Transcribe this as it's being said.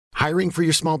Hiring for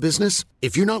your small business?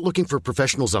 If you're not looking for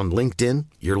professionals on LinkedIn,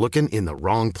 you're looking in the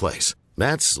wrong place.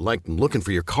 That's like looking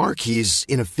for your car keys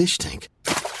in a fish tank.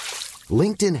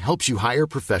 LinkedIn helps you hire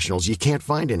professionals you can't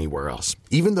find anywhere else,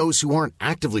 even those who aren't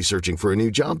actively searching for a new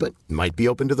job but might be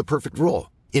open to the perfect role.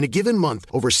 In a given month,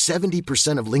 over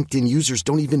 70% of LinkedIn users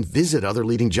don't even visit other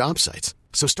leading job sites.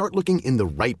 So start looking in the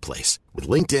right place. With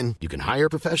LinkedIn, you can hire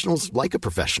professionals like a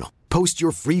professional. Post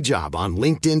your free job on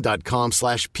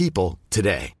linkedin.com/people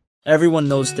today. Everyone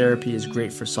knows therapy is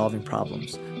great for solving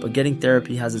problems, but getting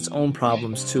therapy has its own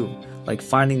problems too, like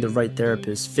finding the right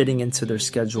therapist, fitting into their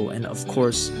schedule, and of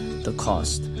course, the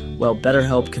cost. Well,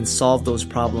 BetterHelp can solve those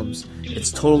problems. It's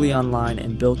totally online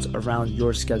and built around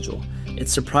your schedule.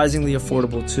 It's surprisingly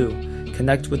affordable too.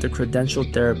 Connect with a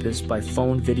credentialed therapist by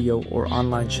phone, video, or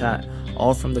online chat,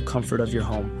 all from the comfort of your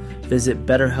home. Visit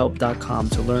BetterHelp.com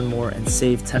to learn more and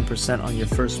save 10% on your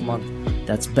first month.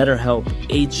 That's BetterHelp,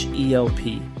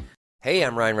 H-E-L-P. Hey,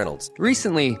 I'm Ryan Reynolds.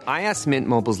 Recently, I asked Mint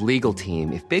Mobile's legal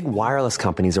team if big wireless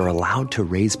companies are allowed to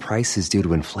raise prices due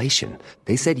to inflation.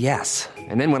 They said yes.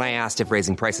 And then when I asked if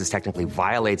raising prices technically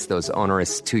violates those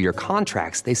onerous two-year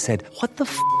contracts, they said, "What the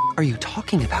f*** are you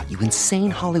talking about, you insane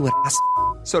Hollywood ass?"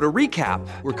 So to recap,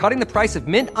 we're cutting the price of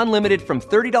Mint Unlimited from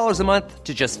 $30 a month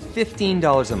to just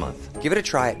 $15 a month. Give it a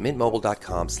try at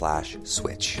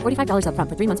mintmobile.com/switch. $45 up front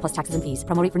for 3 months plus taxes and fees.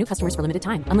 Promo rate for new customers for limited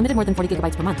time. Unlimited more than 40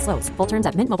 gigabytes per month. Slows full terms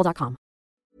at mintmobile.com.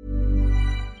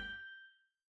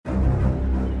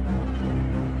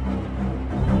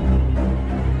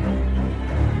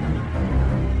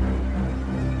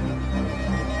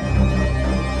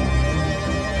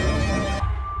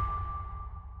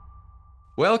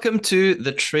 Welcome to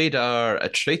The Trader, a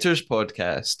Traitors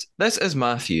podcast. This is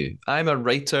Matthew. I'm a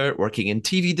writer working in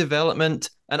TV development,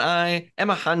 and I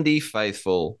am a handy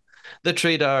faithful. The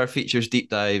Trader features deep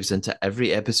dives into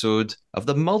every episode of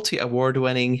the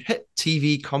multi-award-winning hit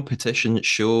TV competition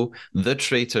show, The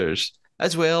Traitors,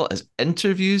 as well as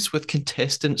interviews with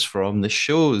contestants from the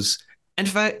shows. In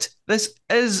fact, this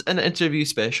is an interview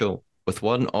special with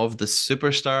one of the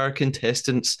superstar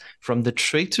contestants from the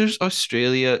Traitors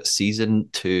Australia Season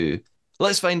 2.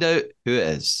 Let's find out who it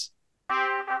is.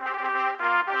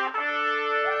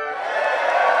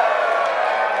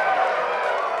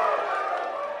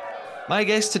 My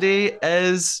guest today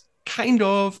is kind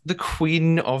of the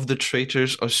queen of the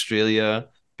Traitors Australia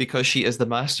because she is the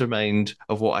mastermind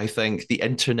of what I think the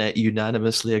internet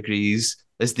unanimously agrees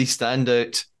is the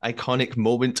standout, iconic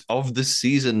moment of the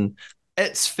season.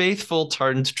 It's faithful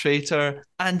turned traitor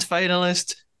and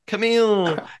finalist,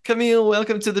 Camille. Camille,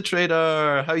 welcome to The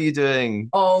Trader. How are you doing?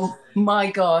 Oh my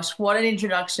gosh, what an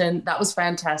introduction. That was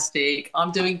fantastic.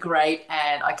 I'm doing great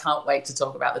and I can't wait to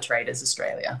talk about the Traitors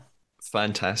Australia.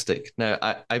 Fantastic. Now,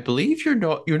 I believe you're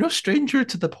no stranger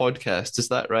to the podcast. Is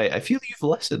that right? I feel you've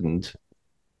listened.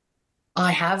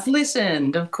 I have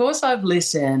listened. Of course I've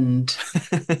listened.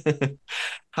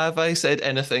 Have I said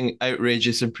anything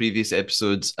outrageous in previous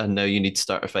episodes and now you need to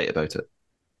start a fight about it?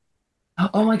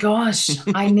 Oh my gosh,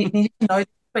 I need to know the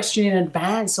question in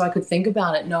advance so I could think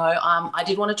about it. No, I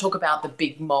did want to talk about the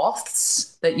big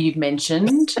moths that you've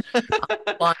mentioned.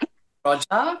 Like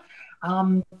Roger.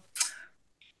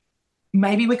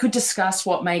 Maybe we could discuss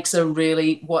what's a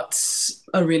really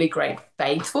great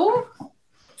faithful.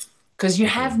 Because you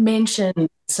have mentioned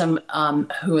some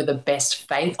who are the best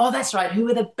that's right, who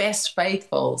are the best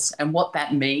faithfuls and what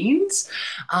that means.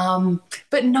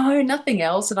 But no, nothing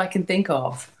else that I can think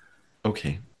of.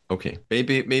 Okay.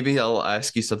 Maybe I'll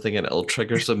ask you something and it'll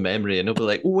trigger some memory and it'll be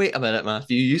like, wait a minute,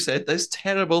 Matthew, you said this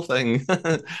terrible thing.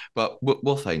 But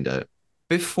we'll find out.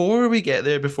 Before we get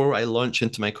there, before I launch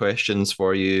into my questions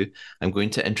for you, I'm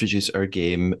going to introduce our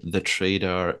game, The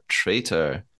Trader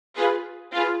Traitor.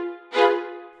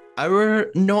 Our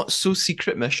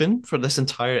not-so-secret mission for this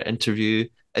entire interview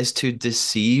is to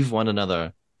deceive one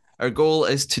another. Our goal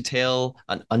is to tell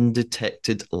an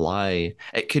undetected lie.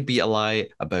 It could be a lie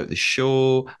about the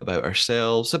show, about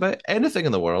ourselves, about anything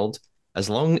in the world, as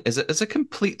long as it is a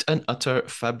complete and utter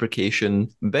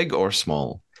fabrication, big or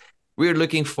small. We're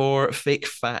looking for fake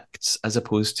facts as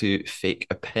opposed to fake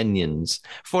opinions.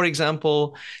 For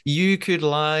example, you could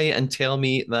lie and tell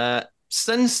me that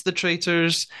since the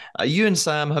Traitors, you and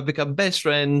Sam have become best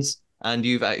friends and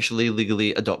you've actually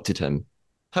legally adopted him.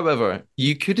 However,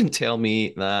 you couldn't tell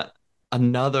me that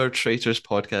another Traitors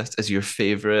podcast is your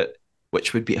favorite,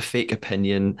 which would be a fake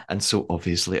opinion and so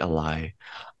obviously a lie.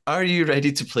 Are you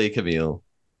ready to play, Camille?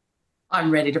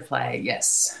 I'm ready to play,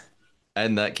 yes.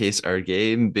 In that case, our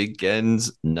game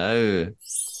begins now.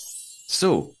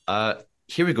 So,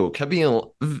 here we go.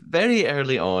 Camille, very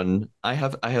early on, I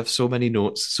have so many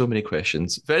notes, so many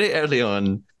questions. Very early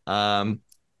on,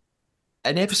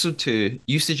 In episode 2,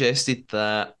 you suggested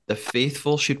that the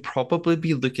faithful should probably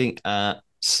be looking at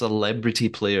celebrity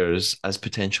players as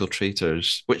potential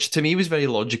traitors, which to me was very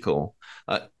logical.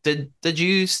 Did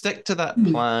you stick to that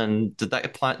plan? Did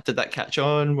that catch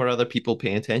on? Were other people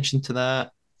paying attention to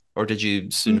that, or did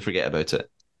you soon forget about it?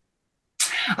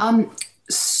 Um,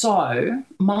 so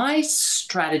my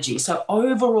strategy, so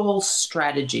overall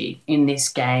strategy in this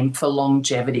game for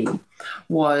longevity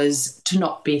was to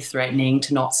not be threatening,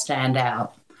 to not stand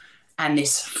out, and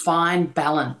this fine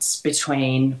balance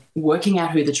between working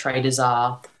out who the traders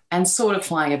are and sort of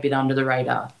flying a bit under the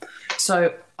radar.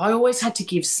 So I always had to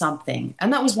give something,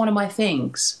 and that was one of my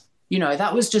things.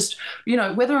 That was just,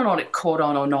 whether or not it caught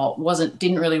on or not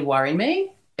didn't really worry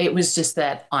me. It was just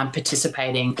that I'm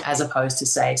participating as opposed to,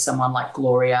 say, someone like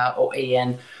Gloria or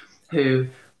Ian, who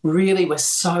really were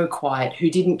so quiet, who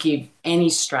didn't give any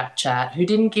strat chat, who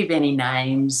didn't give any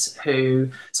names, who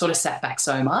sort of sat back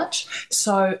so much.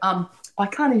 So I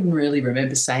can't even really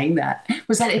remember saying that.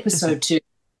 Was that episode 2?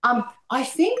 I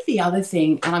think the other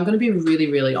thing, and I'm going to be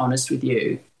really, really honest with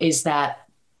you, is that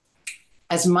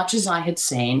as much as I had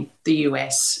seen the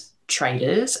US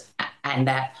traders and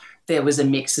that there was a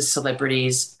mix of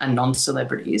celebrities and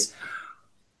non-celebrities,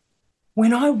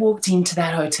 when I walked into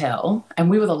that hotel and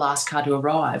we were the last car to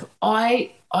arrive,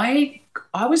 I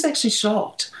was actually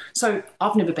shocked. So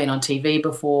I've never been on TV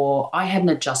before. I had an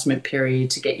adjustment period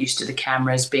to get used to the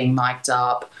cameras being mic'd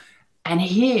up. And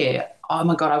here, oh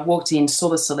my God, I walked in, saw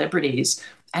the celebrities,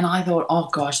 and I thought, oh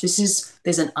gosh,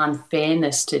 there's an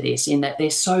unfairness to this in that they're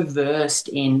so versed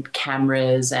in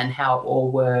cameras and how it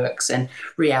all works and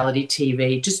reality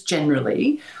TV, just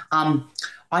generally.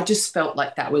 I just felt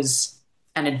like that was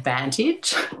an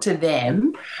advantage to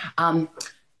them.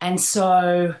 And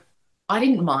so I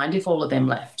didn't mind if all of them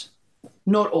left.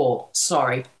 Not all,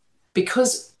 sorry.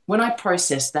 Because when I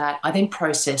processed that, I then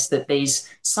processed that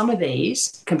some of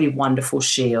these can be wonderful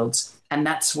shields. And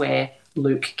that's where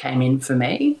Luke came in for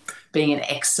me, being an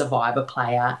ex-Survivor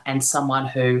player and someone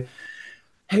who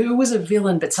was a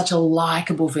villain, but such a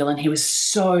likable villain. He was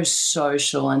so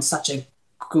social and such a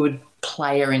good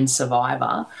player in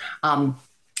Survivor. And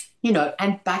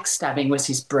backstabbing was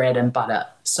his bread and butter.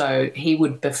 So he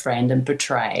would befriend and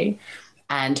betray.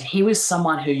 And he was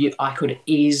someone who I could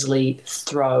easily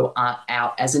throw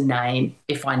out as a name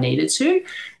if I needed to,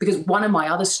 because one of my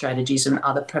other strategies and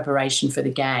other preparation for the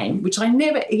game, which I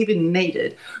never even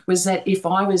needed, was that if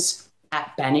I was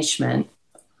at banishment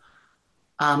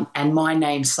and my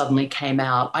name suddenly came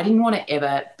out, I didn't want to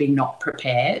ever be not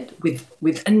prepared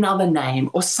with another name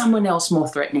or someone else more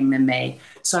threatening than me.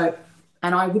 So,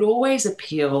 and I would always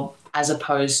appeal, as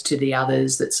opposed to the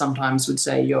others that sometimes would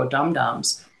say, you're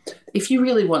dum-dums. If you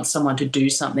really want someone to do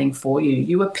something for you,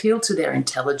 you appeal to their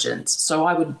intelligence. So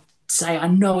I would say, I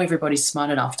know everybody's smart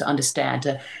enough to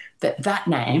understand that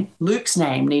name, Luke's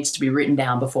name, needs to be written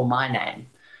down before my name.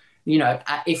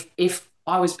 If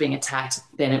I was being attacked,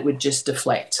 then it would just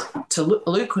deflect.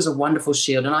 Luke was a wonderful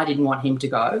shield, and I didn't want him to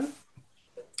go.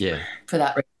 Yeah. For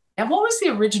that reason. And what was the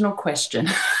original question?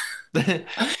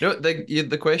 No,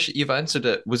 the question you've answered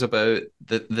it was about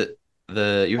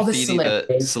your theory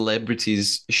that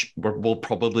celebrities will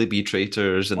probably be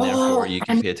traitors, and therefore you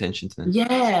can pay attention to them.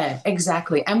 Yeah,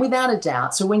 exactly. And without a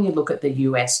doubt, so when you look at the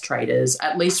US traders,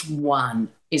 at least one's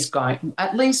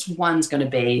going to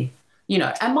be,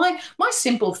 and my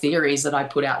simple theories that I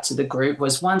put out to the group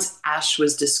was, once Ash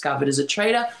was discovered as a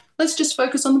traitor, let's just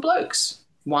focus on the blokes.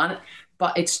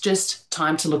 But it's just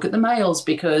time to look at the males,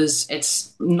 because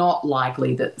it's not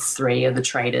likely that 3 are the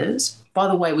traitors. By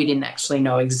the way, we didn't actually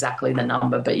know exactly the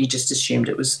number, but you just assumed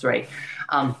it was 3.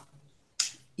 One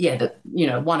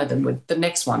of them would, the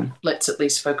next one, let's at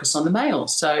least focus on the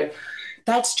males. So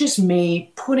that's just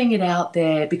me putting it out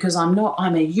there, because I'm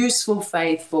a useful,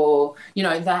 faithful,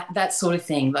 that sort of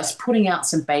thing. That's putting out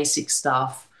some basic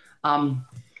stuff.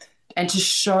 And to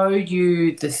show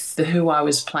you the who I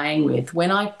was playing with, when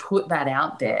I put that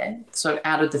out there, so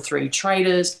out of the 3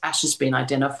 traders, Ash has been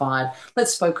identified,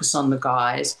 let's focus on the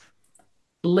guys.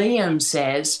 Liam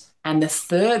says, and the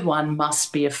 3rd one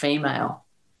must be a female.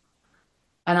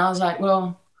 And I was like,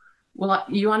 well,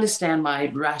 you understand my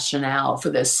rationale for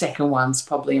the 2nd one's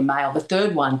probably a male. The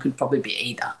 3rd one could probably be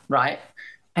either, right?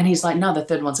 And he's like, no, the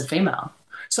 3rd one's a female.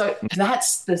 So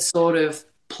that's the sort of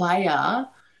player.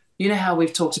 You know how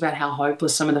we've talked about how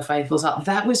hopeless some of the faithfuls are?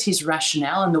 That was his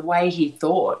rationale and the way he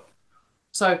thought.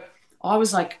 So I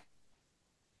was like,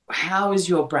 how is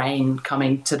your brain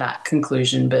coming to that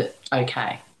conclusion? But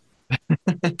okay.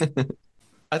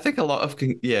 I think a lot of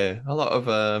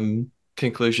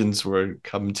conclusions were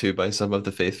come to by some of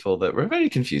the faithful that were very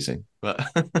confusing. But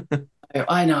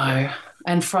I know.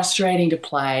 and frustrating to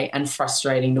play and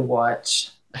frustrating to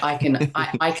watch. I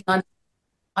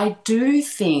do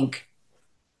think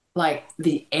like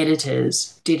the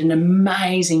editors did an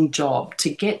amazing job to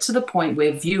get to the point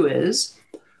where viewers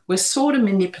were sort of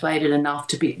manipulated enough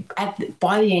to be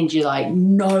by the end you're like,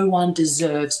 no one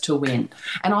deserves to win.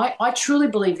 And I truly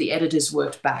believe the editors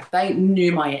worked back. They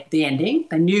knew the ending,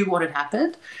 they knew what had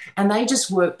happened, and they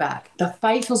just worked back. The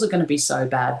faithfuls are going to be so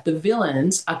bad, the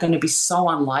villains are going to be so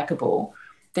unlikable.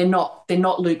 They're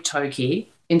not Luke Toki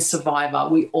in Survivor.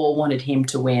 We all wanted him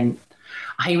to win.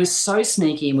 He was so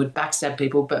sneaky and would backstab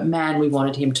people, but man, we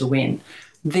wanted him to win.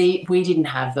 We didn't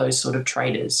have those sort of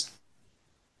traitors.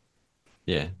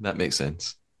 Yeah, that makes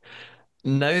sense.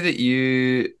 Now that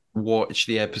you watch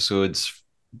the episodes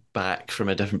back from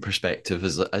a different perspective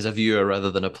as a viewer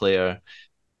rather than a player,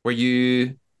 were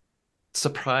you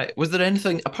surprised? Was there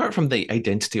anything, apart from the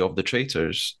identity of the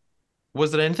traitors,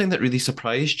 was there anything that really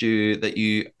surprised you that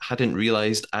you hadn't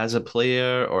realized as a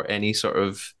player, or any sort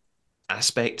of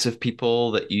aspects of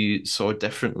people that you saw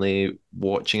differently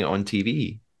watching it on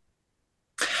TV?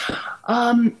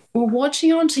 Well,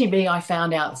 watching on TV, I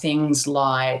found out things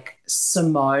like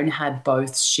Simone had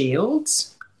both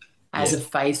shields as a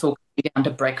faithful down to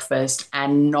breakfast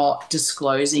and not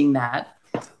disclosing that,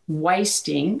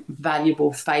 wasting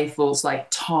valuable faithfuls like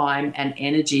time and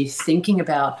energy thinking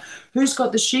about who's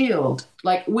got the shield.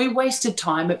 Like, we wasted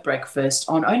time at breakfast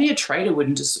on only a traitor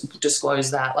wouldn't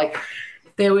disclose that. Like,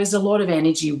 there was a lot of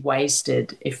energy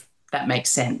wasted, if that makes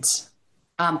sense.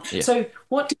 So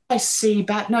what did I see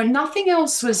back? No, nothing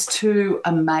else was too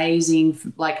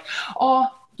amazing. Like, oh,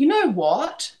 you know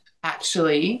what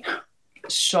actually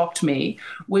shocked me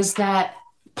was that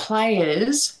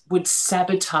players would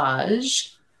sabotage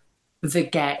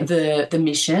the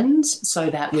missions so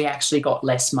that we actually got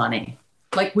less money.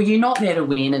 Like, were you not there to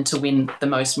win and to win the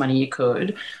most money you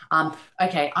could?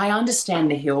 Okay, I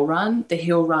understand the hill run. The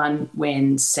hill run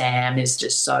when Sam is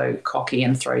just so cocky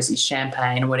and throws his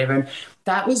champagne or whatever. And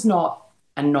that was not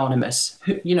anonymous.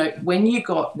 You know, when you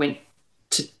went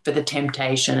for the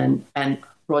temptation and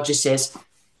Roger says,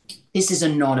 this is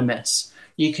anonymous.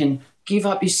 You can give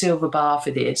up your silver bar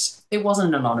for this. It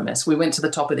wasn't anonymous. We went to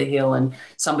the top of the hill and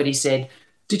somebody said,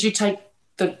 did you take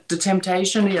the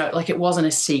temptation? You know, like, it wasn't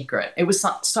a secret. It was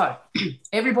so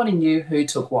everybody knew who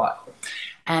took what.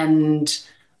 And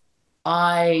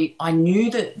I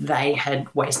knew that they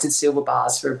had wasted silver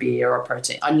bars for a beer or a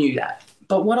protein. I knew that.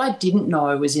 But what I didn't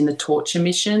know was in the torture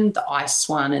mission, the ice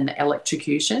one and the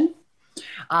electrocution,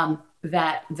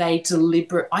 that they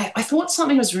I thought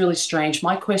something was really strange.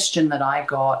 My question that I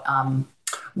got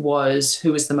was,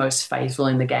 who was the most faithful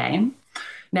in the game?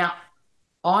 Now,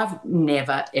 I've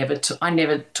never, I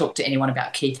never talked to anyone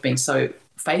about Keith being so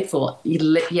faithful.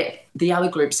 Yeah, the other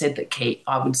group said that Keith,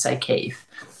 I would say Keith.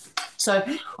 So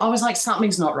I was like,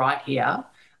 something's not right here.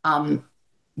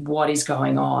 What is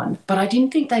going on? But I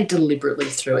didn't think they deliberately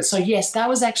threw it. So yes, that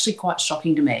was actually quite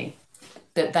shocking to me,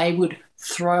 that they would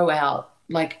throw out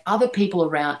like other people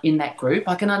around in that group.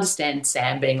 I can understand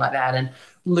Sam being like that and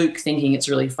Luke thinking it's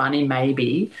really funny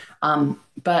maybe.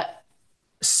 But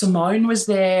Simone was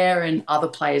there and other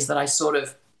players that I sort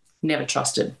of never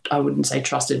trusted. I wouldn't say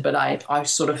trusted, but I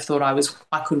sort of thought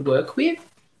I could work with.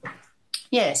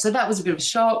 Yeah, so that was a bit of a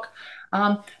shock.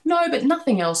 No, but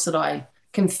nothing else that I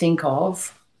can think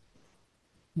of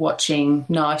watching.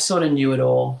 No, I sort of knew it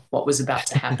all, what was about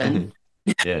to happen.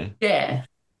 Yeah. Yeah.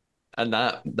 And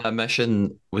that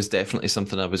mission was definitely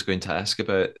something I was going to ask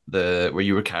about, where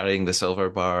you were carrying the silver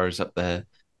bars up the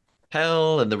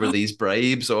hill and there were these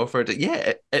bribes offered.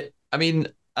 Yeah, I mean,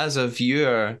 as a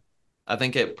viewer, I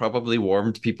think it probably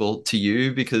warmed people to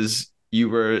you because you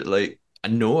were like,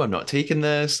 no, I'm not taking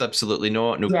this. Absolutely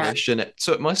not. No question.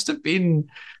 So it must have been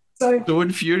so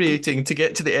infuriating to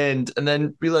get to the end and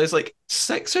then realize like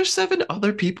 6 or 7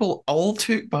 other people all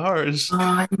took bars.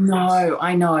 I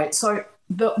know. So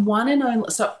the one and only,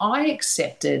 so I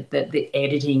accepted that the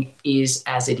editing is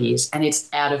as it is and it's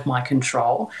out of my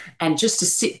control, and just to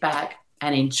sit back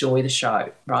and enjoy the show,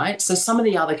 right? So some of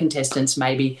the other contestants,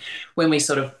 maybe when we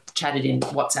sort of chatted in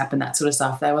WhatsApp and that sort of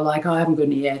stuff, they were like, I haven't got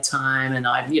any airtime, and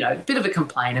I've, a bit of a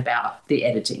complaint about the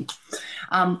editing.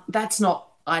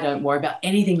 I don't worry about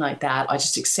anything like that. I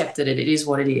just accepted it. It is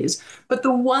what it is. But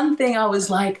the one thing I was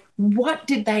like, what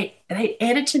did they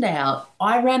edited out?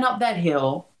 I ran up that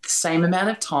hill the same amount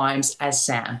of times as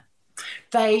Sam.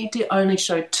 They did only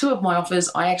show 2 of my offers.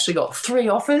 I actually got 3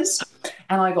 offers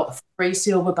and I got 3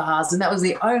 silver bars. And that was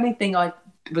the only thing I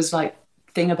was like,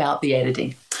 thing about the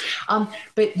editing.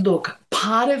 But look,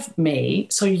 part of me,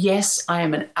 so yes, I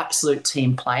am an absolute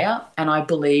team player, and I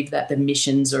believe that the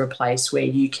missions are a place where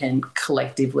you can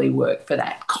collectively work for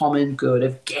that common good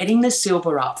of getting the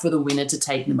silver up for the winner to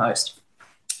take the most.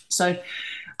 So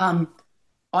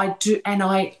I do, and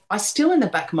I still in the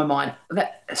back of my mind,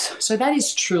 that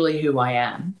is truly who I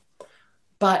am.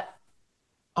 But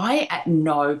I at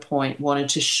no point wanted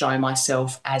to show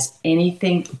myself as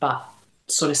anything but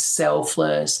sort of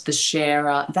selfless, the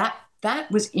sharer.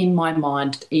 That was in my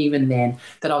mind even then,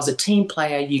 that I was a team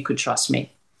player, you could trust me.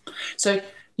 So,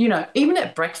 even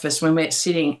at breakfast when we're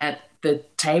sitting at the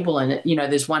table and,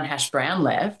 there's one hash brown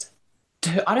left,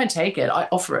 I don't take it. I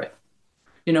offer it.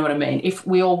 You know what I mean? If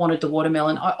we all wanted the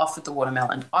watermelon, I offered the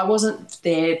watermelon. I wasn't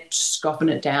there scoffing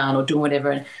it down or doing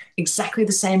whatever. And exactly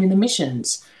the same in the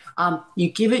missions. You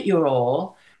give it your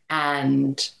all.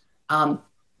 And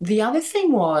the other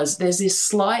thing was there's this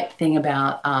slight thing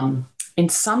about in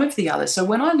some of the others. So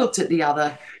when I looked at the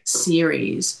other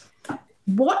series,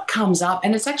 what comes up,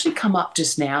 and it's actually come up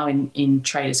just now in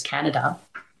Traitors Canada,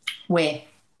 where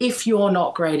if you're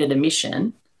not great at a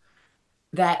mission,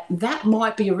 that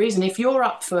might be a reason. If you're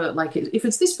up for, like, if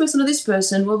it's this person or this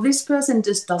person, well, this person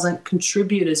just doesn't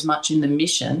contribute as much in the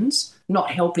missions,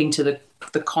 not helping to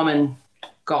the common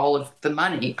goal of the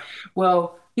money.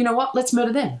 Well, you know what? Let's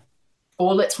murder them.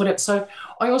 Or let's whatever. So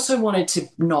I also wanted to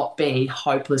not be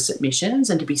hopeless at missions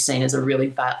and to be seen as a really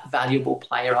valuable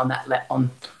player on that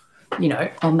on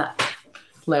that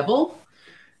level.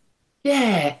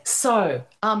 Yeah. So,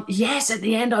 yes, at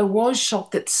the end I was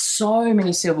shocked that so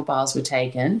many silver bars were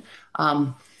taken.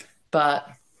 But,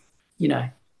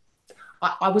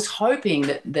 I was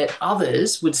hoping that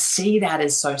others would see that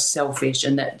as so selfish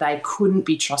and that they couldn't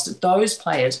be trusted, those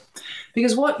players.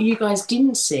 Because what you guys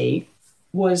didn't see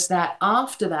was that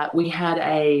after that we had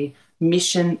a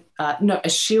mission, a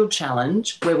shield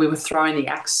challenge where we were throwing the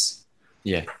axe.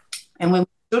 Yeah. And when we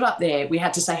stood up there, we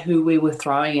had to say who we were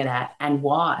throwing it at and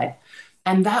why.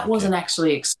 And that wasn't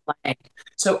actually explained.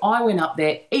 So I went up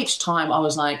there. Each time I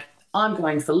was like, I'm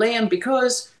going for Liam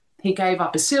because he gave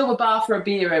up a silver bar for a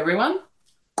beer, everyone.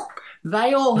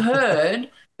 They all heard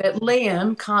that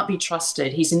Liam can't be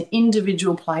trusted. He's an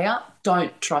individual player.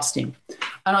 Don't trust him.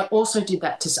 And I also did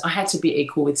that I had to be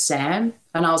equal with Sam.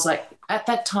 And I was like, at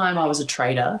that time I was a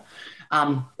traitor.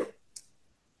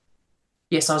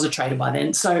 Yes, I was a traitor by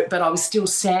then. So, but I was still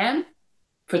Sam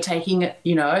for taking it,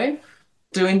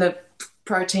 doing the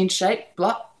protein shake,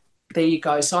 blah, there you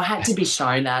go. So I had to be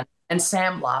shown that. And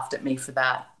Sam laughed at me for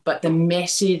that. But the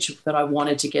message that I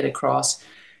wanted to get across,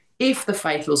 if the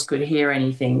Faithfuls could hear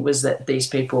anything, was that these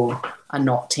people are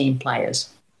not team players.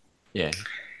 Yeah.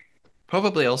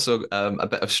 Probably also a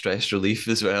bit of stress relief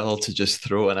as well to just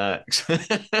throw an axe.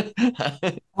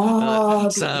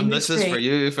 Sam, this is for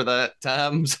you for that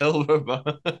Tam silver bar.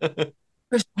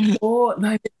 For sure.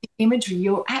 No, but the imagery,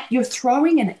 you're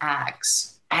throwing an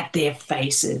axe at their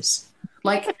faces.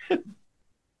 Like,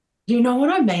 you know what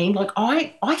I mean? Like,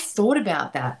 I thought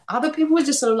about that. Other people were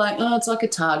just sort of like, oh, it's like a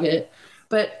target.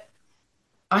 But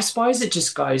I suppose it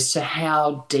just goes to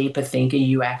how deep a thinker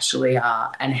you actually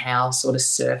are and how sort of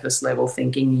surface level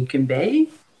thinking you can be.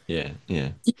 Yeah.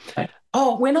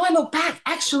 Oh, when I look back,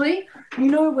 actually,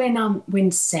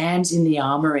 when Sam's in the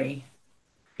armory,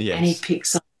 yes, and he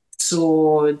picks up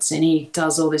swords and he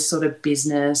does all this sort of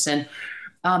business, and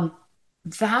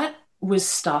that was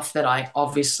stuff that I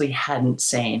obviously hadn't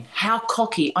seen. How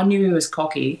cocky. I knew he was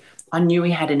cocky. I knew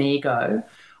he had an ego.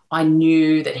 I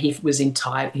knew that he was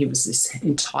entitled. He was this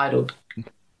entitled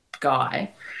guy.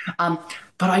 But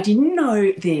I didn't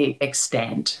know the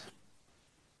extent.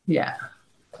 Yeah.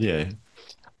 Yeah.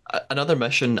 Another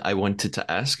mission I wanted to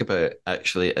ask about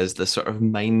actually is the sort of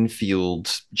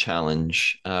minefield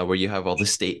challenge where you have all the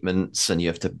statements and you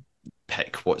have to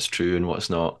pick what's true and what's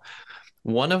not.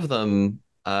 One of them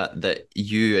that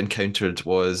you encountered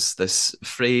was this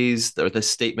phrase or this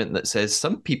statement that says,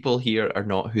 some people here are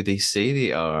not who they say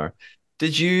they are.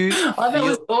 Did you that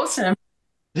was awesome.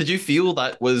 Did you feel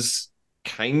that was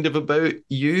kind of about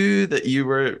you, that you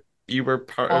were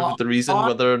part of the reason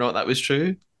whether or not that was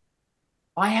true?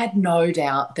 I had no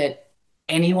doubt that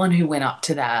anyone who went up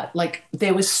to that, like,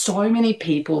 there were so many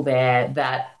people there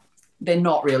that they're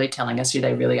not really telling us who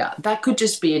they really are. That could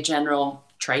just be a general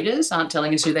traitors aren't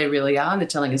telling us who they really are. They're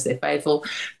telling us they're faithful.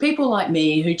 People like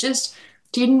me who just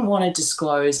didn't want to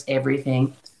disclose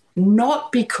everything,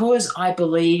 not because I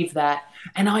believe that,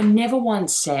 and I never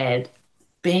once said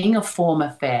being a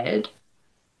former Fed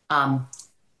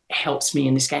helps me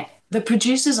in this game. The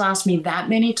producers asked me that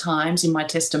many times in my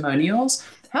testimonials,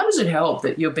 how does it help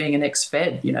that you're being an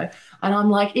ex-Fed, you know? And I'm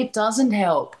like, it doesn't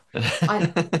help.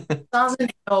 It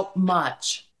doesn't help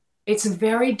much. It's a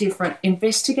very different.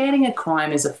 Investigating a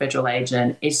crime as a federal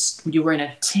agent is you were in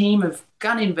a team of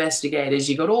gun investigators.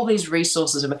 You got all these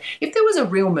resources. If there was a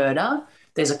real murder,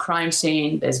 there's a crime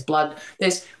scene, there's blood,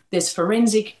 there's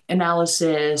forensic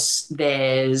analysis,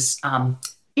 there's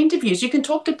interviews. You can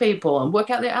talk to people and work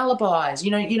out their alibis.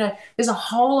 There's a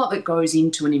whole lot that goes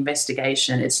into an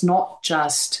investigation. It's not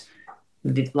just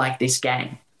like this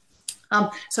game.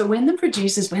 So when the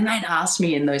producers, when they'd ask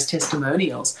me in those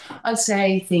testimonials, I'd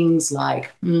say things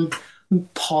like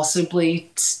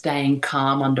possibly staying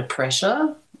calm under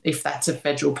pressure, if that's a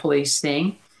federal police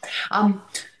thing.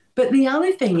 But the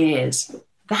other thing is,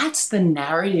 that's the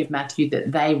narrative, Matthew,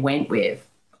 that they went with.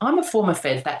 I'm a former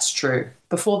Fed, that's true.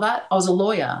 Before that, I was a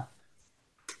lawyer.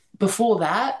 Before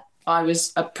that, I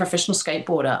was a professional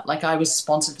skateboarder. Like, I was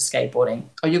sponsored for skateboarding.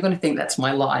 Oh, you're going to think that's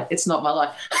my life. It's not my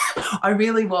life. I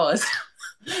really was.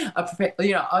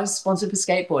 I was sponsored for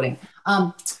skateboarding.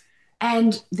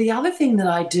 And the other thing that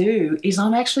I do is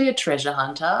I'm actually a treasure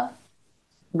hunter,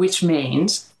 which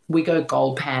means we go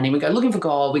gold panning. We go looking for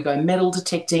gold. We go metal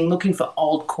detecting, looking for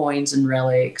old coins and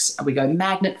relics. We go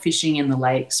magnet fishing in the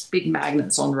lakes, big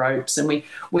magnets on ropes, and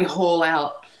we haul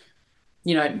out,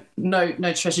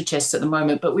 no treasure chests at the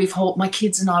moment, but my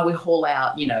kids and I, we haul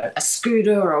out, a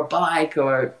scooter or a bike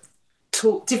or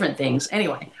different things.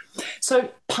 Anyway, so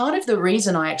part of the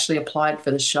reason I actually applied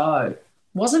for the show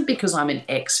wasn't because I'm an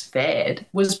ex-Fed,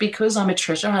 was because I'm a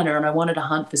treasure hunter and I wanted to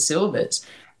hunt for silvers.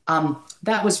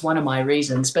 That was one of my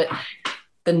reasons. But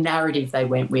the narrative they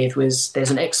went with was there's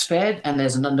an ex-Fed and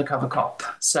there's an undercover cop.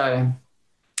 So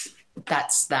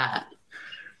that's that.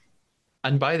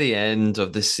 And by the end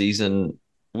of this season,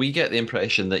 we get the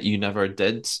impression that you never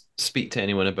did speak to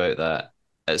anyone about that.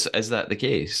 Is that the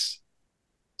case?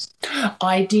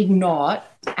 I did not.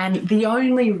 And the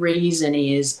only reason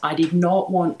is I did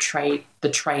not want the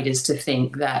Traitors to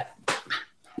think that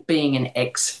being an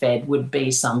ex-Fed would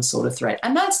be some sort of threat.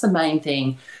 And that's the main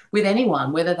thing with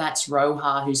anyone, whether that's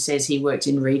Roha, who says he worked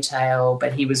in retail,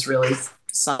 but he was really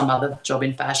some other job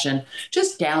in fashion,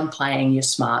 just downplaying your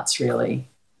smarts, really.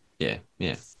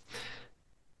 Yeah.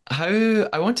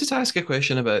 I wanted to ask a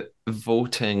question about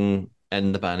voting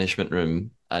in the banishment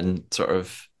room and sort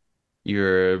of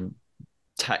your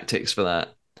tactics for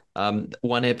that.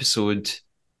 One episode,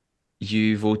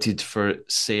 you voted for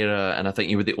Sarah, and I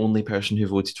think you were the only person who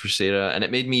voted for Sarah, and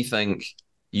it made me think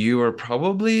you were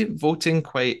probably voting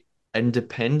quite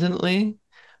independently,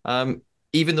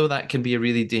 even though that can be a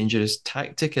really dangerous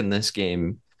tactic in this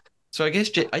game. So I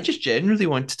guess I just generally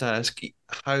wanted to ask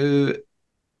how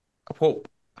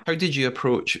did you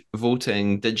approach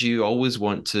voting? Did you always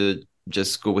want to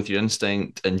just go with your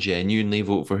instinct and genuinely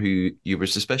vote for who you were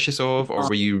suspicious of, or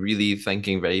were you really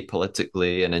thinking very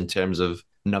politically and in terms of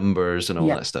numbers and all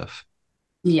that stuff?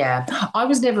 Yeah, I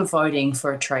was never voting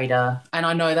for a traitor, and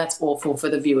I know that's awful for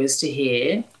the viewers to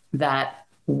hear that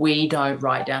we don't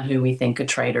write down who we think a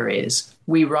traitor is.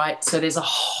 We write, so there's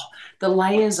the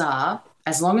layers are,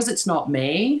 as long as it's not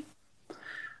me,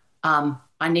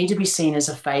 I need to be seen as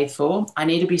a faithful. I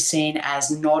need to be seen as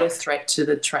not a threat to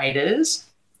the traitors.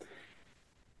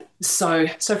 So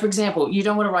for example, you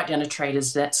don't want to write down a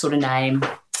traitor's that sort of name.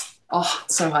 Oh,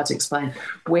 it's so hard to explain.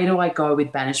 Where do I go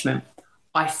with banishment?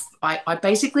 I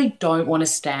basically don't want to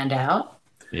stand out.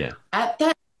 Yeah. At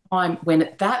that time, when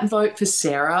that vote for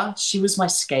Sarah, she was my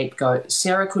scapegoat.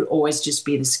 Sarah could always just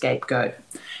be the scapegoat.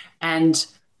 And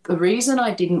the reason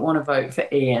I didn't want to vote for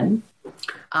Ian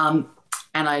and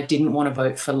I didn't want to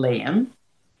vote for Liam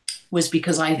was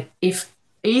because if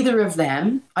either of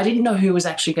them, I didn't know who was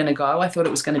actually going to go. I thought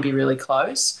it was going to be really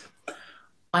close.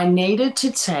 I needed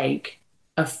to take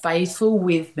a faithful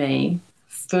with me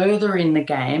further in the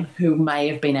game who may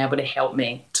have been able to help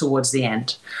me towards the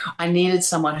end. I needed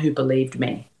someone who believed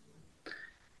me.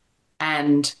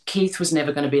 And Keith was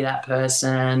never going to be that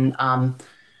person.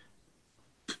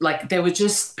 There were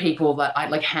just people that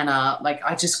like Hannah,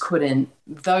 I just couldn't.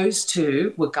 Those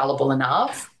two were gullible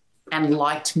enough and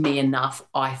liked me enough,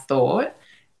 I thought,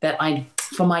 that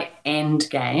for my end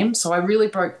game, so I really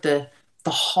broke the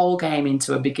whole game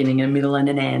into a beginning, a middle, and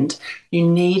an end. You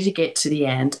need to get to the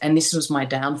end, and this was my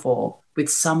downfall, with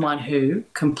someone who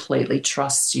completely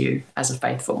trusts you as a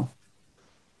faithful.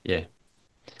 Yeah.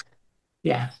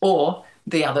 Yeah. Or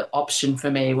the other option for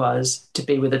me was to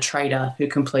be with a traitor who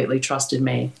completely trusted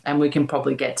me, and we can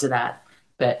probably get to that,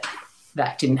 but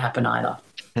that didn't happen either.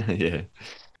 Yeah.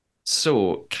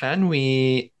 So can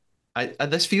we...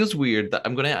 this feels weird that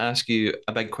I'm going to ask you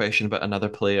a big question about another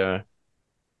player,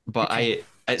 but okay.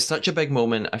 It's such a big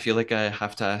moment. I feel like I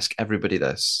have to ask everybody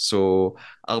this. So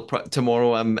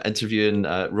tomorrow I'm interviewing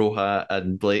Roha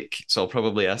and Blake, so I'll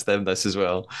probably ask them this as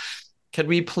well. Can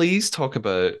we please talk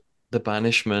about the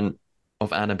banishment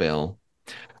of Annabelle?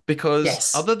 Because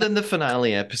Yes. other than the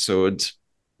finale episode,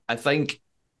 I think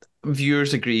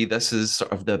viewers agree this is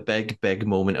sort of the big, big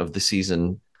moment of the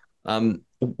season. But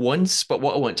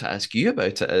what I want to ask you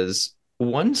about it is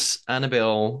once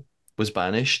Annabelle was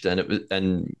banished and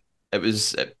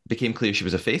it became clear she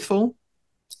was a faithful,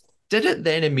 did it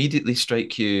then immediately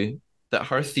strike you that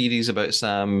her theories about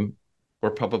Sam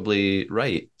were probably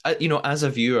right? As a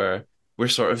viewer, we're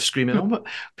sort of screaming, "Oh, but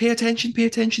pay attention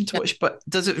to what." But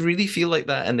does it really feel like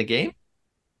that in the game?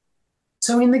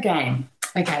 So in the game,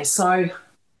 okay, so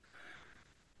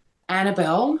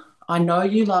Annabelle, I know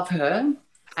you love her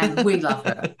and we love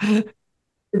her.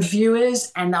 The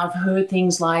viewers, and I've heard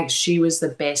things like she was the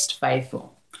best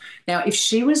faithful. Now, if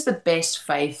she was the best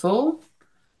faithful,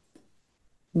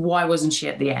 why wasn't she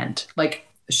at the end? Like,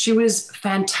 she was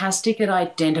fantastic at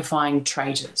identifying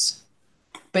traitors.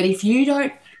 But if you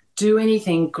don't do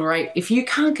anything great, if you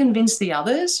can't convince the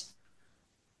others,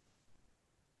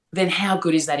 then how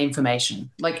good is that information?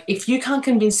 Like, if you can't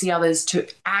convince the others to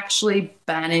actually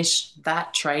banish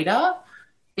that traitor,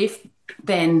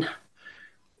 then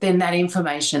that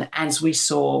information, as we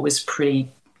saw,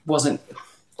 wasn't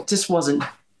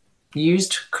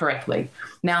used correctly.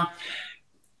 Now,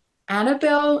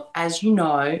 Annabelle, as you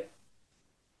know,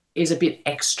 is a bit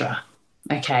extra.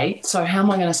 Okay, so how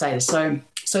am I going to say this?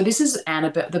 So this is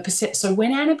Annabelle. So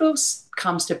when Annabelle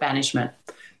comes to banishment,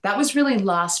 that was really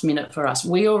last minute for us.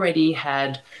 We already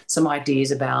had some ideas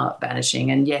about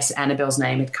banishing, and yes, Annabelle's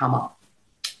name had come up.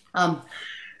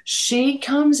 She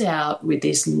comes out with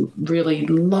this really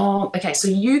long. Okay, so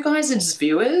you guys as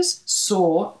viewers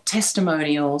saw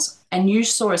testimonials, and you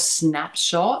saw a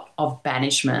snapshot of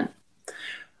banishment.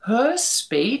 Her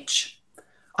speech,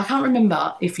 I can't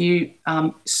remember if you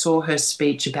saw her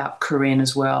speech about Corinne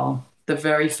as well. The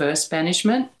very first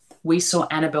banishment, we saw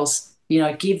Annabelle,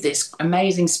 give this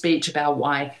amazing speech about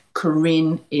why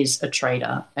Corinne is a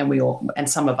traitor, and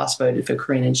some of us voted for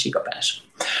Corinne, and she got banished.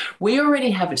 We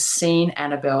already have seen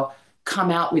Annabelle come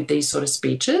out with these sort of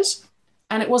speeches,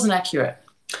 and it wasn't accurate.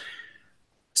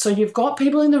 So you've got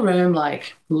people in the room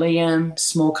like Liam,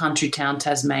 small country town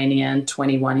Tasmanian,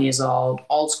 21 years old,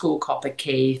 old school copper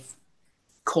Keith,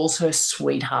 calls her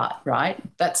sweetheart, right?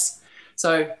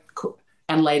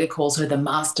 And later calls her the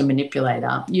master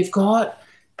manipulator. You've got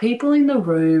people in the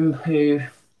room who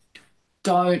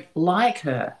don't like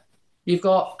her. You've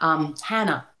got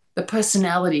Hannah, the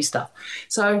personality stuff.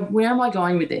 So where am I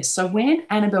going with this? So when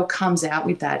Annabelle comes out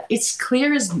with that, it's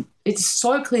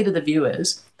so clear to the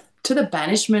viewers, to the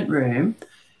banishment room,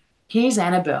 here's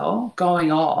Annabelle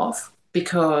going off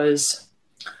because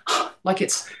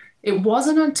it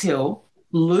wasn't until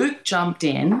Luke jumped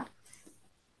in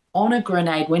on a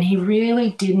grenade when he really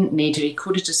didn't need to. He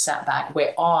could have just sat back,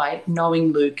 where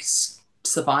knowing Luke's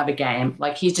Survivor game,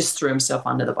 like he just threw himself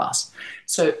under the bus.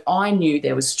 So I knew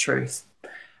there was truth.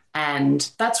 And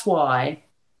that's why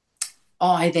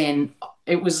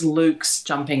it was Luke's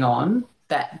jumping on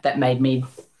that made me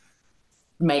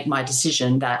make my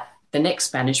decision that the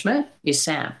next banishment is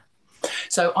Sam.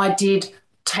 So I did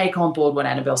take on board what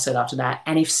Annabelle said after that.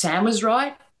 And if Sam was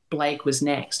right, Blake was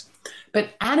next. But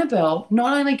Annabelle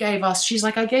not only gave us, she's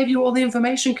like, I gave you all the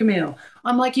information, Camille.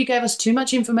 I'm like, you gave us too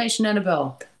much information,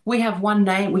 Annabelle. We have one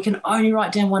name. We can only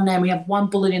write down one name. We have one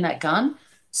bullet in that gun.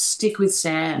 Stick with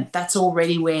Sam. That's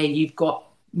already where you've got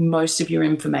most of your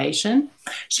information.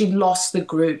 She lost the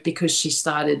group because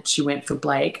she went for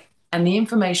Blake. And the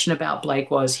information about Blake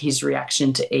was his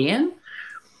reaction to Ian,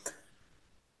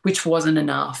 which wasn't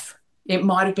enough. It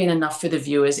might have been enough for the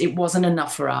viewers. It wasn't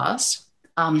enough for us.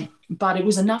 But it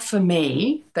was enough for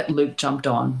me that Luke jumped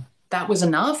on. That was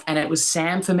enough. And it was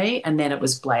Sam for me. And then it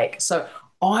was Blake. So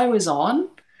I was on,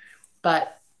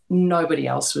 but nobody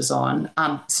else was on.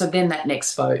 So then that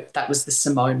next vote, that was the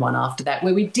Simone one after that,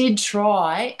 where we did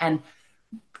try and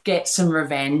get some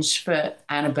revenge for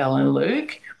Annabelle and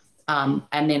Luke.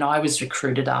 And then I was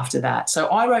recruited after that. So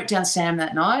I wrote down Sam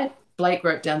that night. Blake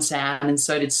wrote down Sam, and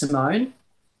so did Simone.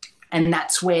 And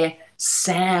that's where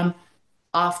Sam,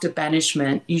 after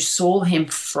banishment, you saw him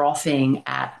frothing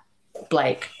at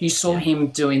Blake. You saw him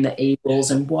doing the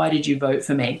evils and why did you vote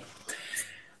for me?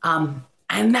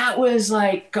 And that was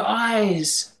like,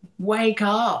 guys, wake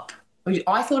up.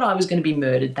 I thought I was going to be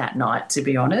murdered that night, to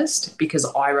be honest, because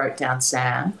I wrote down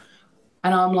Sam.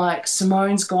 And I'm like,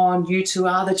 Simone's gone. You two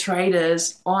are the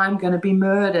traitors. I'm going to be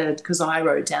murdered because I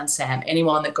wrote down Sam.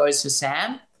 Anyone that goes for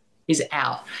Sam is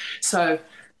out. So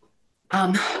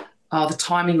Oh, the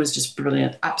timing was just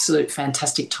brilliant. Absolute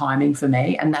fantastic timing for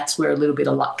me. And that's where a little bit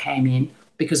of luck came in,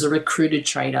 because a recruited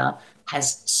trader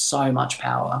has so much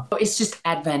power. It's just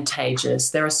advantageous.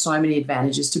 There are so many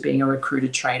advantages to being a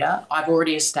recruited trader. I've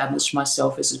already established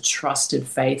myself as a trusted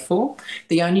faithful.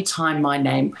 The only time my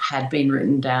name had been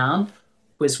written down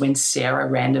was when Sarah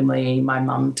randomly, my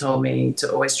mum told me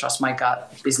to always trust my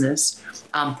gut business,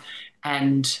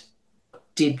 and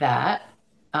did that.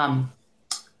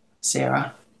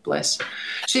 Sarah, bless.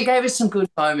 She gave us some good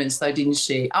moments though, didn't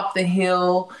she? Up the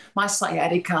hill, my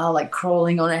sciatica, like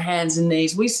crawling on her hands and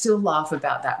knees. We still laugh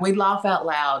about that. We laugh out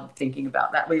loud thinking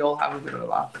about that. We all have a bit of a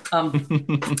laugh.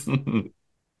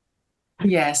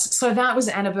 Yes, so that was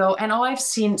Annabelle. And I've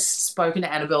since spoken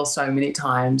to Annabelle so many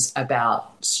times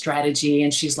about strategy.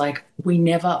 And she's like,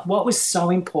 what was so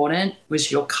important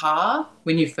was your car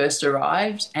when you first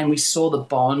arrived. And we saw the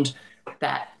bond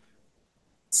that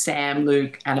Sam,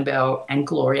 Luke, Annabelle, and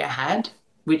Gloria had,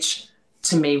 which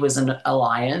to me was an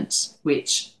alliance,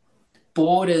 which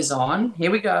borders on, here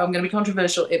we go, I'm going to be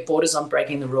controversial, it borders on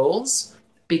breaking the rules,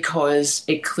 because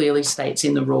it clearly states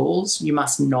in the rules you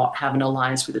must not have an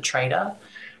alliance with a trader.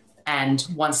 And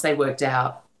once they worked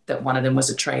out that one of them was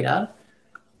a trader,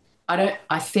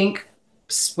 I think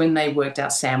when they worked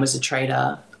out Sam was a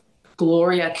trader,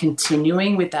 Gloria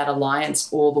continuing with that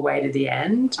alliance all the way to the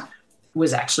end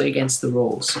was actually against the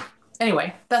rules.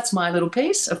 Anyway, that's my little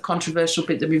piece of controversial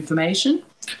bit of information.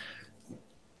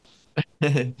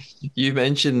 You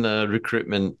mentioned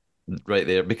recruitment right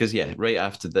there, because right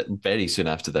after that, very soon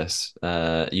after this,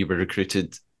 you were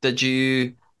recruited. Did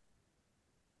you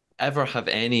ever have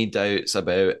any doubts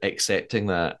about accepting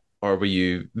that, or were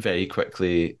you very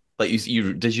quickly like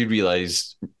did you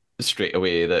realize straight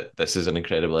away that this is an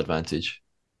incredible advantage?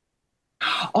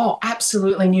 Oh,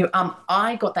 absolutely new.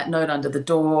 I got that note under the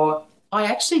door. I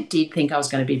actually did think I was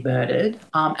going to be murdered.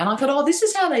 And I thought, oh, this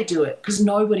is how they do it, because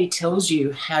nobody tells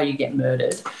you how you get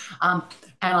murdered. And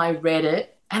I read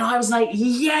it and I was like,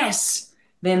 yes.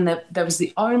 Then that was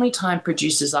the only time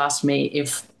producers asked me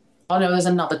there's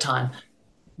another time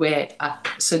where,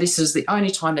 so this is the only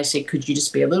time they said, could you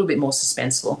just be a little bit more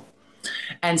suspenseful?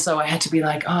 And so I had to be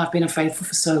like, oh, I've been a faithful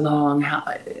for so long.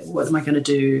 What am I going to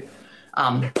do?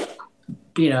 And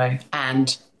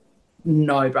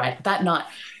no break. That night,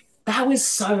 that was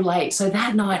so late. So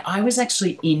that night I was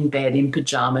actually in bed in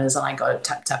pajamas and I got a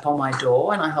tap, tap on my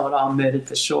door and I thought, oh, I'm murdered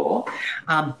for sure.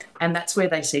 And that's where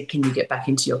they said, can you get back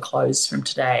into your clothes from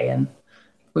today? And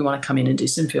we want to come in and do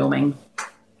some filming.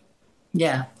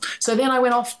 Yeah. So then I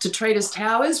went off to Traitors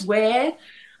Towers, where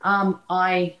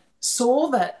I saw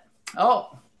that,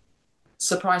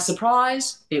 surprise,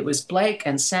 surprise, it was Blake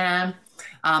and Sam.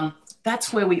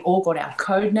 That's where we all got our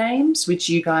code names, which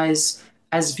you guys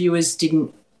as viewers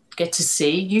didn't get to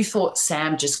see. You thought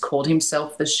Sam just called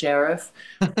himself the sheriff.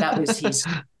 That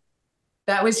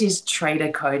was his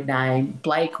traitor code name.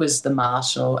 Blake was the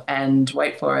marshal, and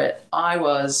wait for it, I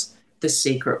was the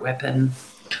secret weapon.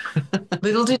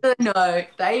 Little did they know,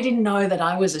 they didn't know that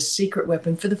I was a secret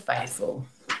weapon for the faithful.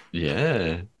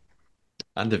 Yeah.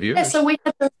 And the viewers. Yeah, so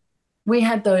we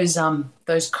had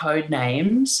those code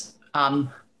names,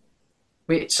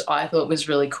 which I thought was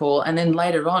really cool. And then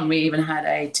later on, we even had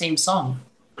a team song.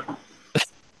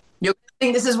 You're going to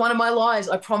think this is one of my lies.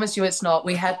 I promise you it's not.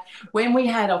 When we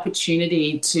had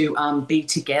opportunity to be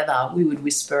together, we would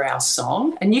whisper our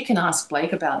song. And you can ask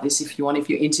Blake about this if you want, if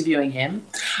you're interviewing him.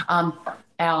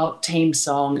 Our team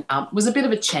song was a bit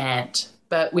of a chant,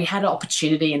 but we had an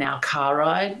opportunity in our car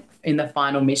ride in the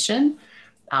final mission,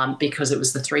 because it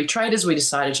was the three traitors. We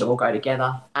decided to all go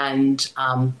together and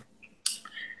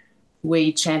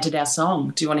we chanted our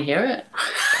song. Do you want to hear it?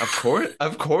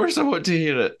 Of course I want to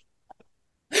hear it.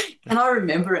 And I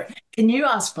remember it. Can you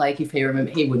ask Blake if he remember?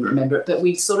 He wouldn't remember it, but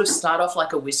we sort of start off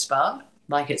like a whisper,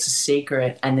 like it's a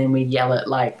secret, and then we yell it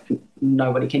like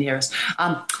nobody can hear us.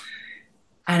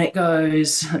 And it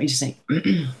goes, let me just think.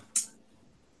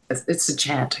 It's a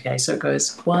chant, okay? So it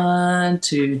goes, 1,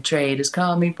 2, traitors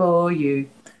coming for you.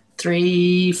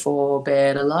 3, 4,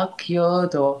 better lock your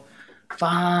door.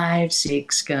 5,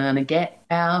 6, gonna get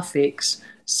our fix.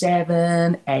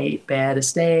 7, 8, better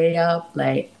stay up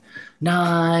late.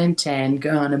 9, 10,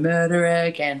 gonna murder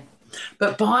again.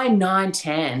 But by 9,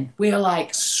 10, we were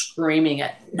like screaming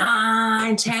it,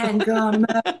 9, 10, gonna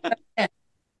murder again.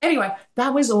 Anyway,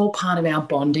 that was all part of our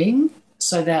bonding,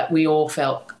 so that we all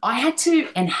felt, I had to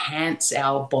enhance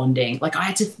our bonding. Like I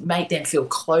had to make them feel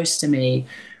close to me.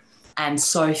 And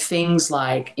so things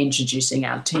like introducing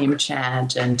our team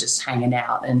chant and just hanging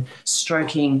out and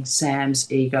stroking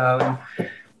Sam's ego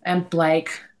and Blake,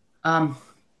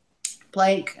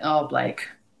 Blake,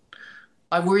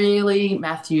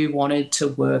 Matthew wanted to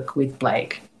work with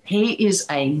Blake. He is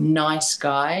a nice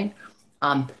guy,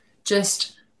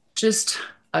 just just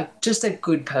a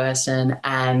good person,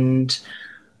 and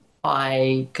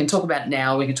I can talk about it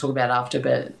now, we can talk about it after,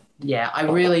 but yeah, I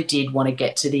really did want to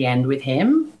get to the end with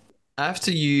him.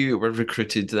 After you were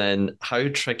recruited, then how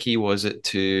tricky was it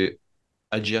to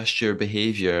adjust your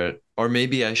behavior? Or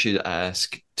maybe I should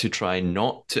ask, to try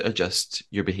not to adjust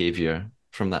your behavior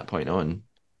from that point on?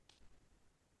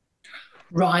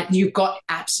 Right, you've got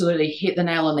absolutely hit the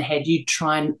nail on the head. You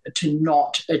try to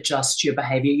not adjust your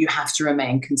behavior. You have to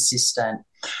remain consistent.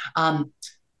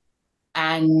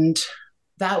 And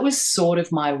that was sort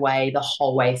of my way the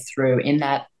whole way through, in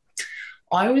that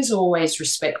I was always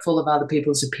respectful of other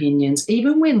people's opinions.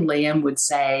 Even when Liam would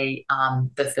say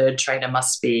the third trainer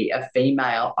must be a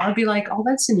female, I'd be like, oh,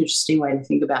 that's an interesting way to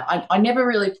think about it. I never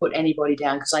really put anybody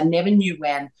down because I never knew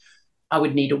when I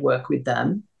would need to work with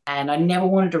them. And I never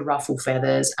wanted to ruffle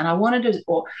feathers. And I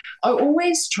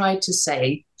always tried to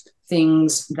say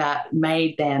things that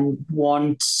made them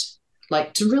want,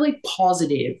 like, to really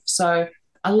positive. So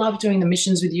I love doing the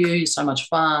missions with you. You're so much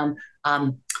fun.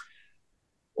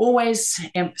 Always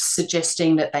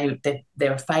suggesting that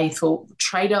they're faithful,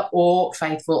 traitor or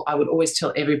faithful. I would always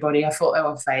tell everybody I thought they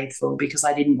were faithful because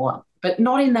I didn't want, but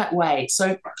not in that way.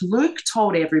 So Luke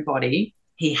told everybody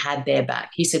he had their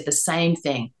back. He said the same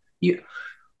thing.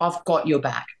 I've got your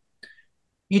back.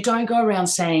 You don't go around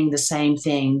saying the same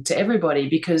thing to everybody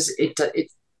because it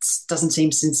doesn't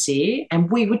seem sincere. And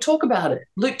we would talk about it.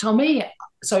 Luke told me.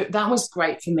 So that was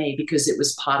great for me because it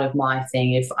was part of my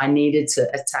thing. If I needed to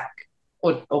attack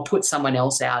or put someone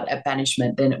else out at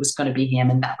banishment, then it was going to be him.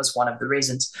 And that was one of the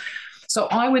reasons. So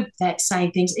I would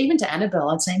say things, even to Annabelle,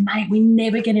 I'd say, mate, we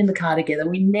never get in the car together.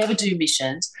 We never do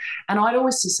missions. And I'd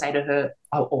always just say to her,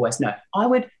 I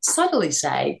would subtly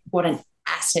say, what an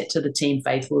asset to the team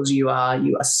faithfuls you are.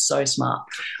 You are so smart.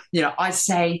 I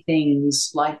say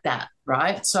things like that,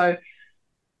 right? So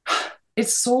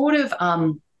it's sort of,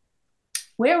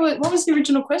 what was the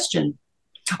original question?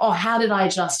 Oh, how did I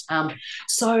adjust?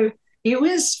 So it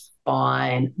was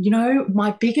fine.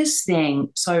 My biggest thing,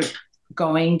 so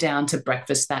going down to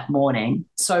breakfast that morning.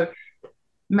 So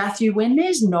Matthew, when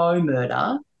there's no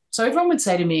murder, so everyone would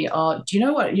say to me, oh, do you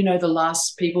know what, the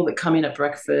last people that come in at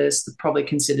breakfast are probably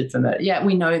considered for murder. Yeah,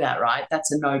 we know that, right? That's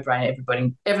a no-brainer.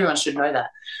 Everyone should know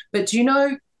that. But do you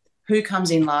know who comes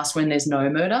in last when there's no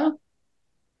murder?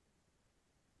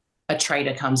 A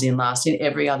traitor comes in last in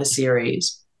every other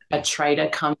series. A traitor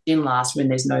comes in last when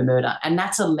there's no murder. And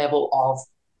that's a level of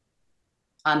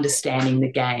understanding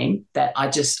the game that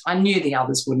I knew the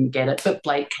others wouldn't get it, but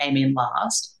Blake came in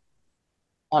last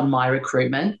on my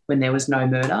recruitment when there was no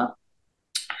murder.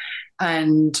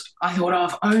 And I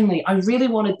thought, I really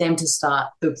wanted them to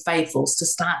start, the faithfuls, to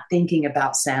start thinking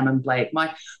about Sam and Blake.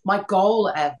 My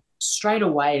goal straight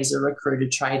away as a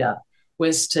recruited trader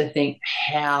was to think,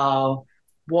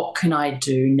 what can I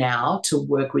do now to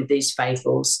work with these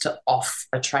faithfuls to off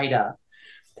a trader?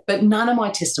 But none of my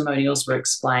testimonials were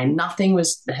explained. Nothing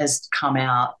has come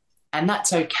out, and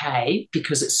that's okay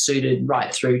because it suited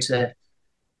right through to,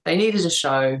 they needed to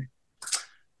show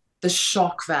the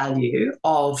shock value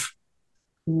of,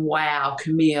 wow,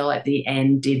 Camille at the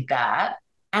end did that.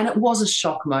 And it was a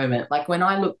shock moment. Like when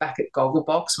I look back at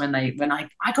Gogglebox, when I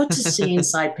got to see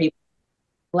inside people's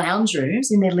lounge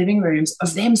rooms, in their living rooms,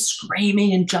 of them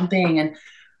screaming and jumping, and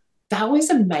that was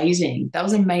amazing. That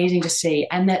was amazing to see.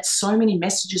 And that so many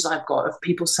messages I've got of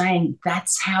people saying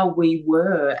that's how we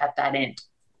were at that end.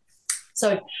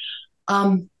 So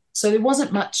there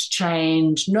wasn't much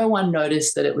change. No one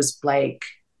noticed that it was Blake,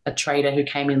 a traitor, who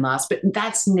came in last, but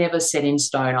that's never set in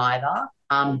stone either.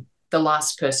 The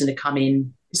last person to come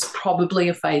in is probably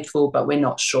a faithful, but we're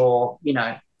not sure. You're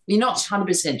not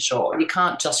 100% sure. You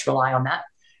can't just rely on that.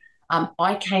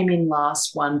 I came in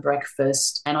last one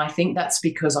breakfast, and I think that's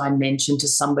because I mentioned to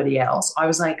somebody else. I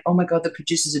was like, oh, my God, the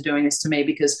producers are doing this to me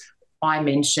because I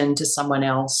mentioned to someone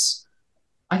else.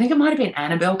 I think it might have been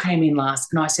Annabelle came in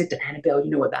last, and I said to Annabelle,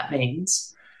 you know what that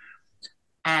means?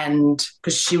 And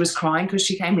because she was crying because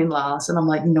she came in last, and I'm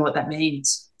like, you know what that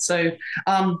means? So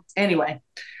anyway,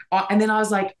 and then I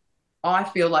was like, I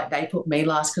feel like they put me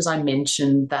last because I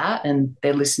mentioned that, and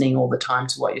they're listening all the time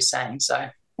to what you're saying. So,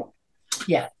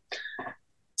 yeah.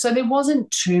 So there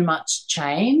wasn't too much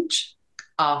change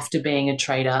after being a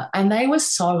traitor, and they were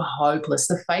so hopeless.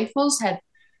 The faithfuls had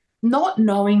not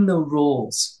knowing the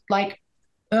rules. Like,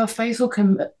 a faithful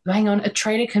a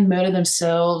traitor can murder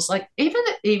themselves. Like,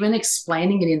 even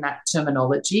explaining it in that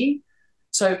terminology.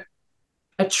 So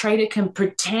a traitor can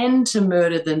pretend to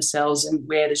murder themselves and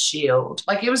wear the shield.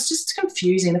 Like, it was just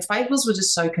confusing. The fables were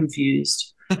just so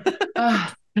confused.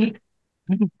 Ah,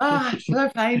 so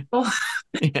painful.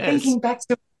 Yes. Thinking back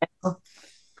to it.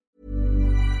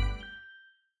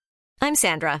 I'm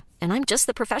Sandra, and I'm just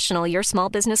the professional your small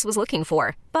business was looking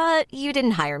for. But you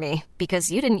didn't hire me because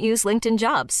you didn't use LinkedIn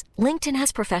Jobs. LinkedIn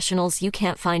has professionals you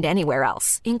can't find anywhere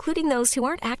else, including those who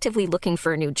aren't actively looking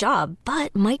for a new job,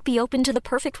 but might be open to the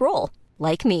perfect role,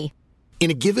 like me. In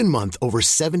a given month, over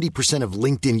 70% of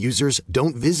LinkedIn users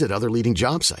don't visit other leading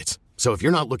job sites. So if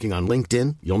you're not looking on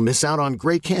LinkedIn, you'll miss out on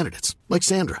great candidates like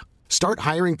Sandra. Start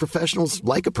hiring professionals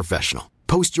like a professional.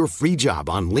 Post your free job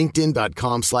on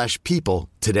linkedin.com/people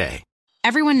today.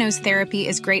 Everyone knows therapy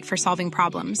is great for solving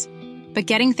problems, but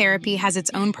getting therapy has its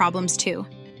own problems too,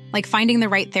 like finding the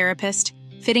right therapist,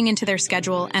 fitting into their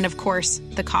schedule, and of course,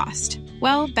 the cost.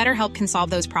 Well, BetterHelp can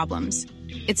solve those problems.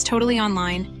 It's totally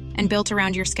online and built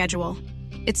around your schedule.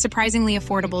 It's surprisingly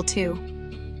affordable too.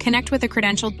 Connect with a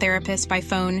credentialed therapist by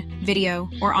phone, video,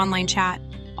 or online chat,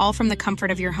 all from the comfort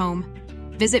of your home.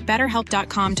 Visit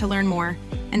BetterHelp.com to learn more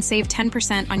and save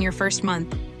 10% on your first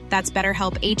month. That's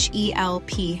BetterHelp,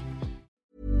 H-E-L-P.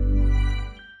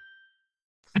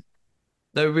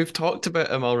 Now, we've talked about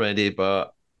him already, we've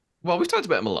talked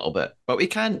about him a little bit, but we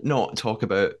can't not talk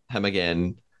about him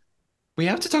again. We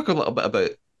have to talk a little bit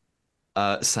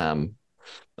about Sam.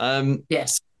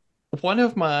 Yes. One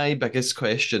of my biggest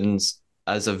questions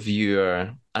as a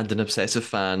viewer and an obsessive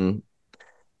fan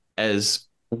is,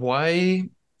 why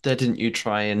didn't you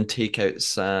try and take out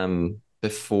Sam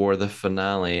before the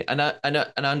finale? And I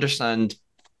understand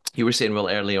you were saying, well,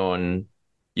 early on,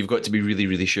 you've got to be really,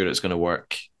 really sure it's going to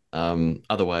work.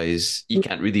 Otherwise, you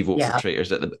can't really vote for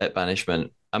traitors at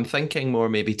banishment. I'm thinking more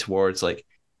maybe towards like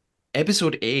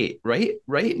episode 8,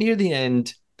 right near the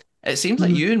end. It seems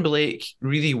like you and Blake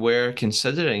really were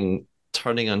considering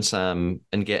turning on Sam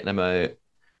and getting him out,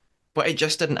 but it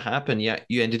just didn't happen. Yet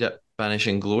you ended up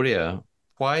banishing Gloria.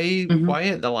 Why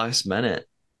at the last minute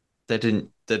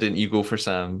didn't you go for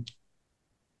Sam?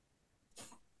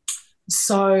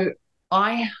 So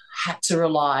I had to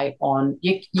rely on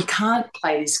you can't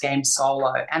play this game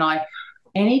solo. And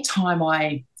anytime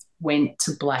I went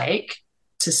to Blake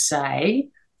to say,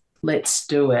 let's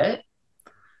do it,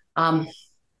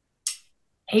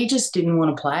 he just didn't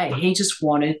want to play. He just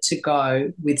wanted to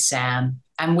go with Sam.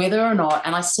 And whether or not,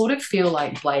 and I sort of feel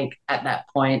like Blake at that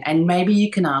point, and maybe you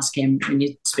can ask him when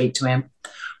you speak to him,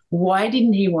 why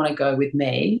didn't he want to go with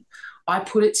me? I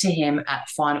put it to him at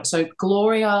final. So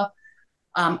Gloria,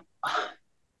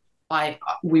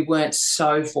 we weren't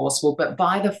so forceful, but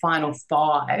by the final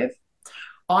 5,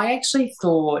 I actually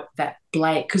thought that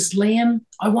Blake, because Liam,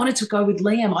 I wanted to go with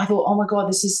Liam. I thought, oh my God,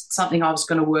 this is something I was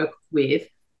going to work with.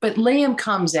 But Liam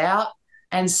comes out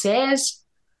and says,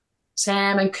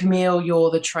 Sam and Camille,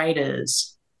 you're the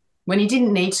traitors. When he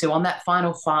didn't need to on that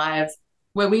final 5,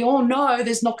 where we all know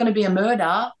there's not going to be a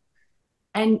murder.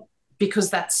 And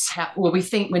because that's how, we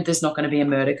think when there's not going to be a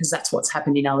murder because that's what's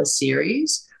happened in other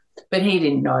series. But he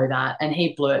didn't know that. And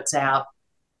he blurts out,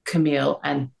 Camille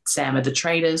and Sam are the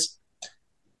traitors.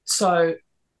 So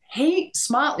he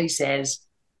smartly says,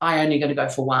 I only going to go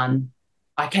for one.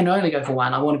 I can only go for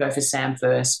one. I want to go for Sam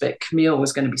first, but Camille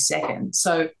was going to be second.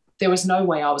 So there was no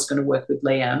way I was going to work with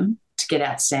Liam to get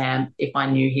out Sam if I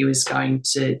knew he was going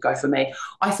to go for me.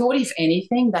 I thought, if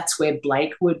anything, that's where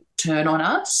Blake would turn on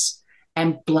us,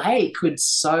 and Blake could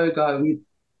so go with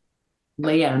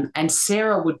Liam, and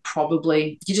Sarah would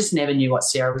probably, you just never knew what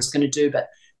Sarah was going to do, but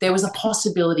there was a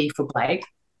possibility for Blake.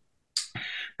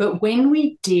 But when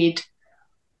we did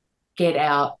get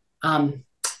out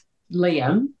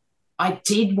Liam, I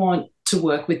did want to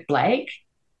work with Blake.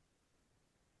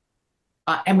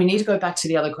 And we need to go back to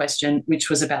the other question, which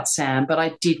was about Sam, but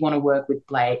I did want to work with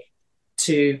Blake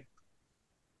to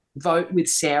vote with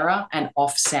Sarah and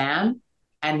off Sam,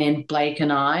 and then Blake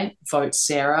and I vote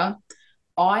Sarah.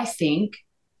 I think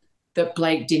that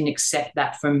Blake didn't accept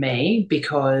that from me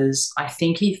because I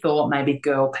think he thought maybe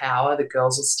girl power, the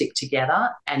girls will stick together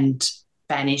and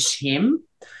banish him.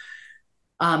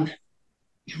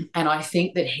 And I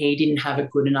think that he didn't have a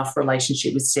good enough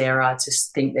relationship with Sarah to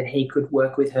think that he could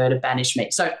work with her to banish me.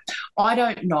 So I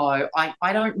don't know.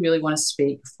 I don't really want to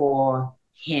speak for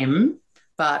him,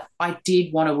 but I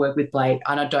did want to work with Blake,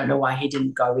 and I don't know why he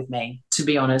didn't go with me, to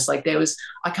be honest. Like,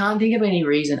 I can't think of any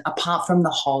reason apart from the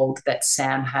hold that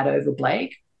Sam had over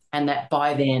Blake, and that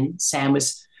by then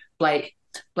Blake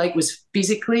was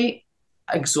physically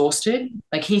exhausted.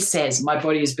 Like he says, my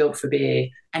body is built for beer,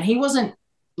 and he wasn't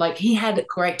like he had a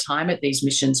great time at these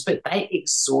missions, but they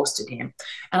exhausted him.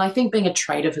 And I think being a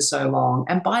trader for so long,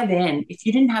 and by then, if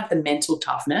you didn't have the mental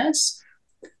toughness,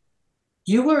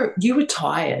 you were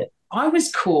tired. I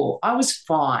was cool. I was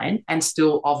fine and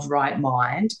still of right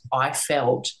mind, I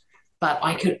felt, but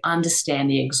I could understand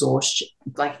the exhaustion.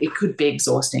 Like it could be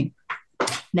exhausting.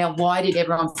 Now, why did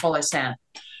everyone follow Sam?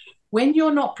 When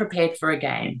you're not prepared for a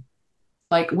game,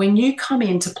 like when you come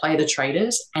in to play the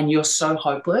Traitors and you're so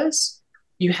hopeless,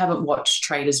 you haven't watched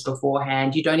Traitors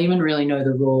beforehand, you don't even really know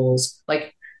the rules.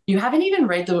 Like you haven't even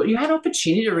read you had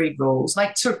opportunity to read rules.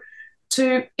 Like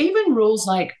to even rules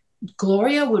like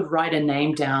Gloria would write a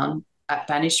name down at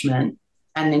banishment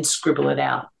and then scribble it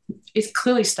out. It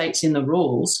clearly states in the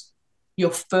rules,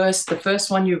 the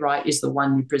first one you write is the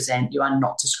one you present. You are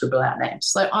not to scribble out names.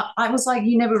 So I was like,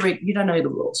 you never read, you don't know the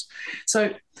rules.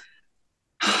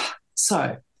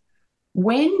 So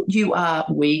when you are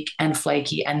weak and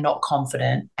flaky and not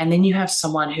confident, and then you have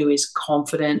someone who is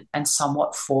confident and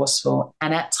somewhat forceful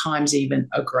and at times even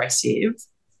aggressive,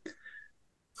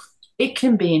 it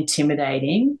can be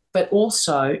intimidating, but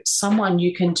also someone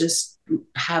you can just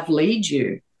have lead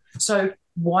you. So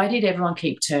why did everyone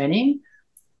keep turning?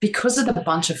 Because of the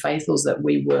bunch of faithfuls that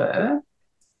we were,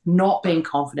 not being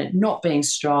confident, not being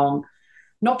strong,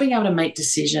 not being able to make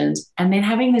decisions, and then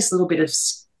having this little bit of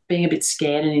being a bit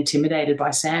scared and intimidated by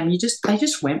Sam, they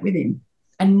just went with him.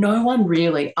 And no one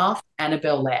really, after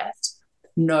Annabelle left,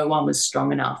 no one was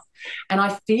strong enough. And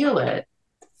I feel it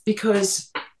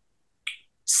because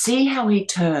see how he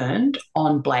turned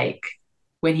on Blake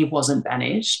when he wasn't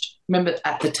banished. Remember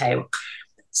at the table.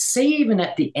 See even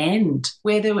at the end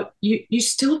where you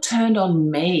still turned on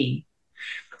me.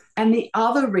 And the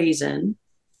other reason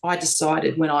I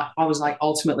decided when I was like,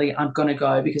 ultimately, I'm going to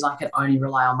go because I can only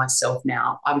rely on myself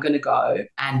now. I'm going to go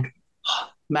and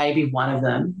maybe one of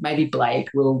them, maybe Blake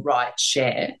will write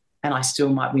share and I still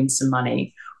might win some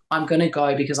money. I'm going to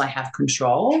go because I have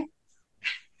control.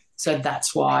 So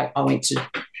that's why I went to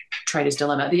Trader's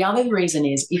Dilemma. The other reason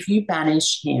is if you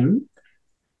banish him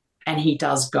and he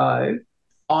does go,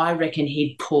 I reckon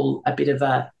he'd pull a bit of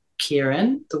a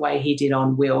Kieran, the way he did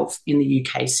on Wilf in the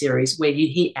UK series, where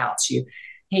he outs you.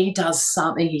 He does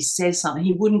something, he says something,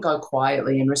 he wouldn't go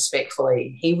quietly and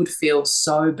respectfully. He would feel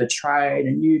so betrayed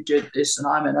and you did this and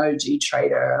I'm an OG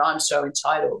trader and I'm so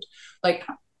entitled. Like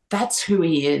that's who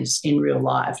he is in real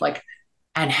life, like,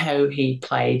 and how he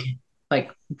played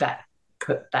like that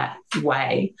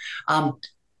way.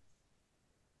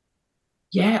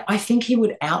 Yeah, I think he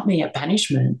would out me at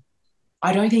banishment.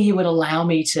 I don't think he would allow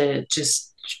me to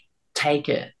just take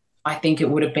it. I think it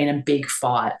would have been a big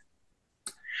fight.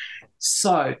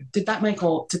 So did that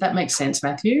make sense,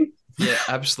 Matthew? Yeah,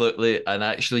 absolutely. And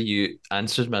actually you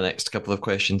answered my next couple of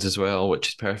questions as well, which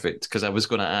is perfect because I was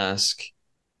going to ask,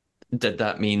 did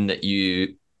that mean that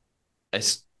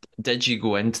did you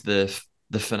go into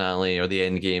the finale or the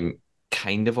end game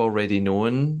kind of already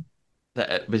knowing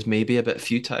that it was maybe a bit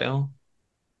futile?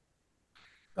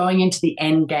 Going into the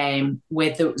end game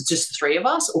where there was just three of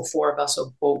us or four of us,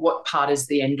 or what part is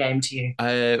the end game to you?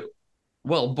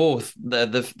 Well, both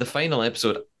the final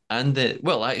episode and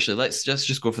actually, let's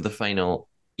just go for the final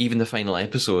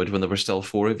episode when there were still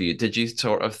four of you. Did you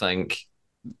sort of think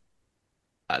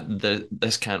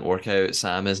this can't work out?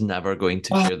 Sam is never going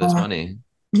to share this money.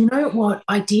 You know what?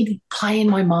 I did play in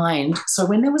my mind. So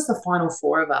when there was the final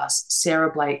four of us,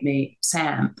 Sarah, Blake, me,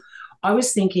 Sam, I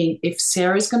was thinking if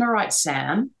Sarah's going to write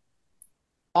Sam,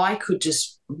 I could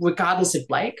just, regardless of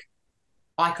Blake,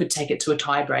 I could take it to a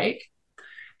tie break.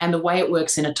 And the way it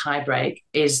works in a tie break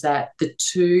is that the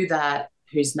two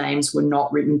whose names were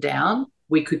not written down,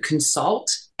 we could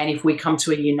consult. And if we come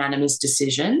to a unanimous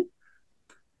decision,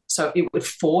 so it would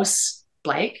force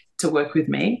Blake to work with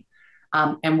me.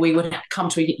 And we would come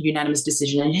to a unanimous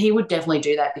decision. And he would definitely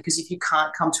do that because if you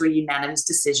can't come to a unanimous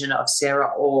decision of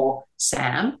Sarah or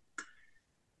Sam,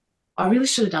 I really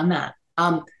should have done that.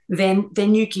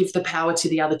 Then you give the power to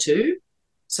the other two.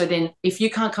 So then if you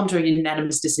can't come to a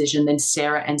unanimous decision, then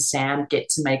Sarah and Sam get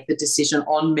to make the decision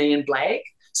on me and Blake.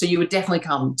 So you would definitely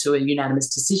come to a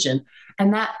unanimous decision.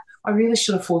 And that I really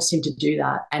should have forced him to do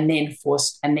that and then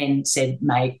said,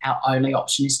 mate, our only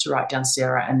option is to write down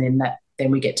Sarah and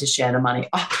then we get to share the money.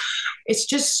 Oh, it's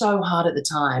just so hard at the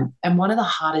time. And one of the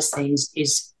hardest things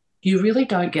is you really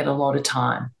don't get a lot of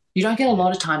time. You don't get a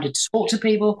lot of time to talk to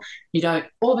people. You don't,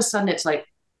 all of a sudden it's like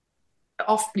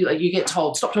off, you get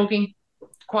told, stop talking,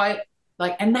 quiet,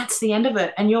 like, and that's the end of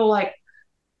it. And you're like,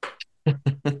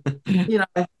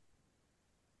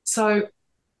 so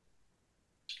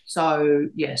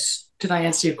yes. Did I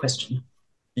answer your question?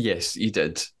 Yes, you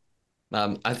did.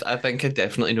 I think I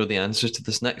definitely know the answers to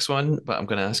this next one, but I'm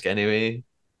going to ask anyway.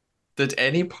 Did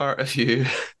any part of you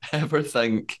ever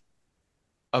think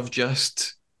of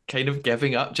just kind of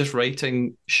giving up, just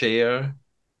writing share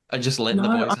and just letting the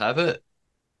No, boys have it?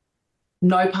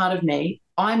 no part of me.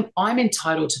 I'm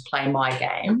entitled to play my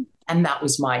game, and that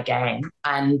was my game.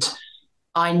 And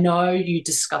I know you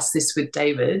discussed this with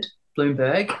David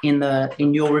Bloomberg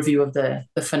in your review of the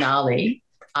finale.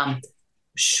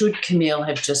 Should Camille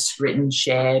have just written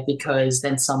share because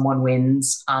then someone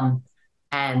wins?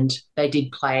 And they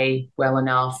did play well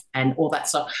enough and all that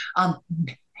stuff.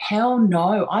 Hell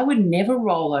no, I would never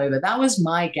roll over. That was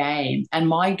my game and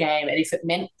my game. And if it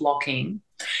meant blocking,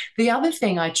 the other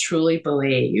thing I truly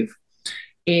believe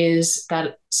is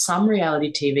that some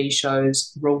reality TV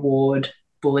shows reward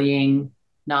bullying,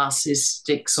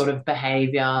 narcissistic sort of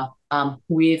behavior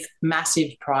with massive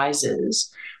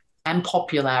prizes and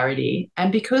popularity.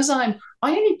 And because I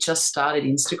only just started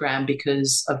Instagram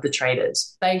because of the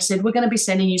Traitors. They said, we're going to be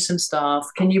sending you some stuff.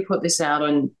 Can you put this out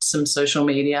on some social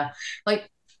media? Like,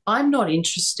 I'm not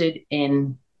interested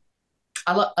in,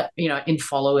 in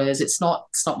followers. It's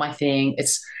not my thing.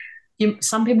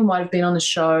 Some people might have been on the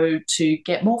show to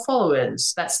get more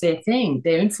followers. That's their thing.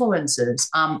 They're influencers.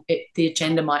 The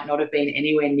agenda might not have been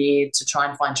anywhere near to try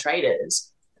and find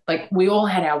Traitors. Like, we all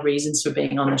had our reasons for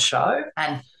being on the show,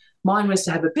 and mine was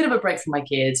to have a bit of a break for my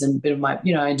kids and a bit of my,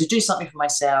 and to do something for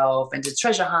myself and to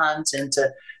treasure hunt and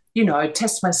to,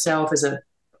 test myself as an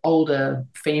older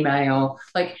female.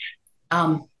 Like,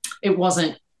 it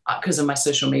wasn't because of my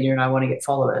social media and I want to get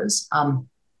followers.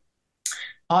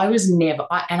 I was never,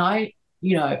 I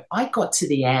got to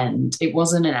the end. It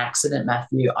wasn't an accident,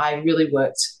 Matthew. I really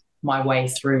worked my way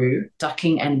through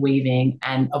ducking and weaving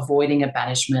and avoiding a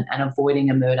banishment and avoiding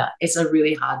a murder. It's a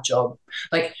really hard job.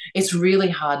 Like, it's really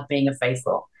hard being a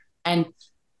faithful. And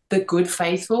the good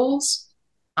faithfuls,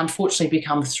 unfortunately,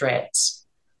 become threats.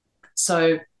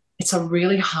 So it's a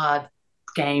really hard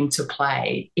game to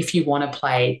play if you want to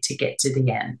play to get to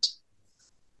the end.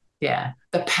 Yeah.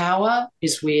 The power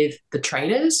is with the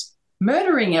Traitors.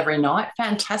 Murdering every night,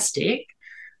 fantastic.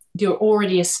 You're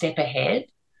already a step ahead.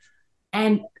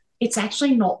 And it's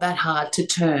actually not that hard to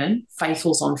turn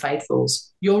faithfuls on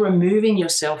faithfuls. You're removing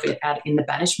yourself out in the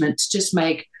banishment to just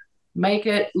make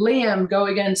it Liam go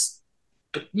against,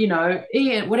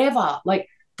 Ian, whatever. Like,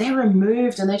 they're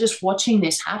removed and they're just watching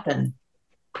this happen.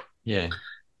 Yeah.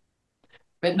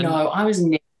 But no, I was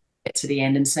never get to the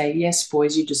end and say, yes,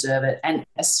 boys, you deserve it. And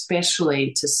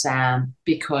especially to Sam,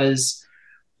 because,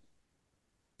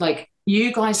 like,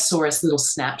 you guys saw a little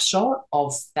snapshot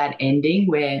of that ending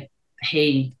where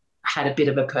he had a bit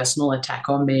of a personal attack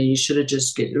on me. You should have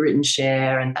just written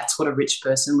share, and that's what a rich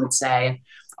person would say.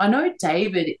 I know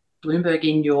David Bloomberg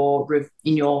in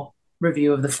your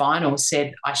review of the final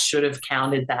said I should have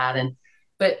countered that,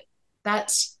 but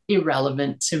that's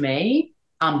irrelevant to me.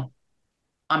 I'm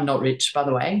not rich, by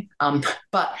the way,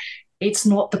 but it's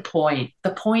not the point.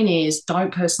 The point is,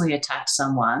 don't personally attack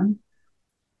someone.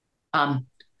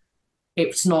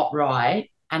 It's not right,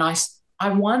 and I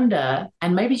wonder,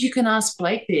 and maybe you can ask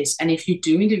Blake this, and if you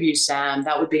do interview Sam,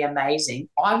 that would be amazing.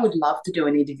 I would love to do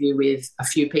an interview with a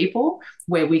few people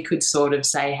where we could sort of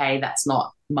say, hey, that's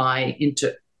not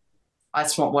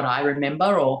that's not what I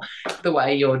remember, or the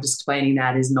way you're explaining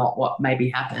that is not what maybe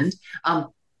happened.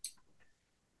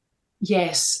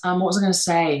 Yes, what was I going to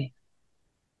say?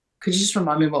 Could you just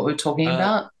remind me what we were talking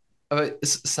about? About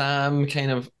Sam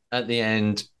kind of at the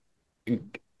end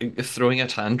throwing a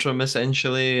tantrum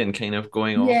essentially and kind of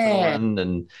going off and on,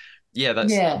 and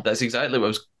that's exactly what I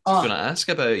was going to ask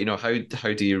about.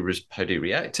 How do you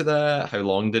react to that? How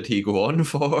long did he go on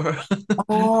for?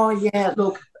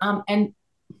 Look, and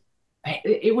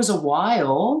it was a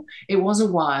while.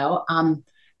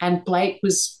 And Blake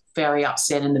was very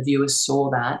upset, and the viewers saw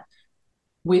that.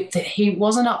 He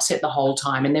wasn't upset the whole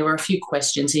time, and there were a few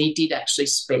questions, and he did actually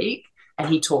speak. And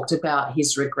he talked about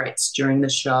his regrets during the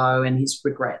show and his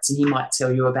regrets, and he might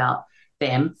tell you about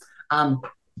them.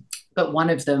 But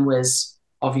one of them was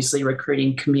obviously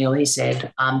recruiting Camille, he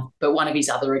said. But one of his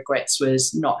other regrets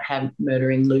was not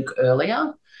murdering Luke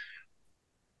earlier.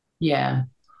 Yeah.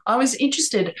 I was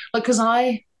interested, because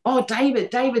David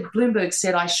Bloomberg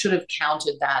said I should have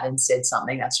countered that and said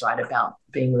something that's right about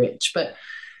being rich. But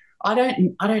I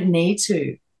don't need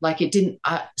to. Like, it didn't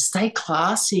stay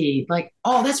classy. Like,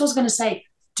 that's what I was going to say.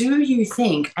 Do you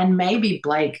think, and maybe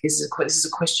Blake, this is a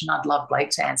question I'd love Blake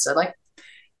to answer. Like,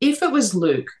 if it was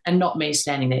Luke and not me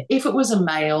standing there, if it was a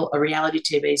male, a reality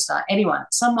TV star, anyone,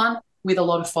 someone with a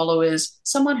lot of followers,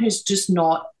 someone who's just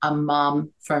not a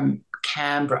mum from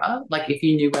Canberra, like if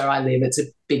you knew where I live, it's a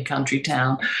big country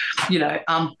town,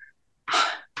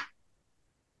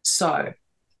 So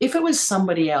if it was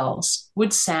somebody else,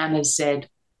 would Sam have said,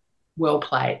 well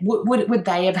played? Would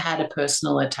they have had a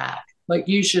personal attack? Like,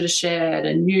 you should have shared,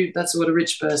 and that's what a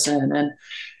rich person,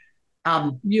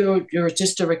 and you're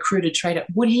just a recruited trader.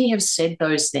 Would he have said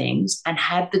those things and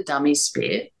had the dummy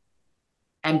spit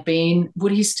and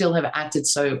would he still have acted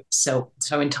so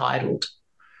entitled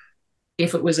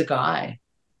if it was a guy?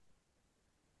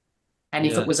 And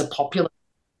if it was a popular,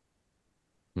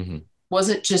 was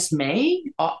it just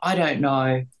me? I don't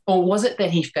know. Or was it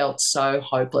that he felt so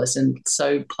hopeless and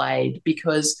so played?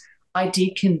 Because I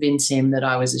did convince him that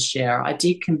I was a sharer. I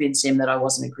did convince him that I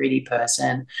wasn't a greedy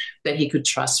person, that he could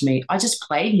trust me. I just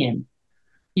played him.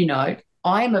 You know,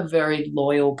 I am a very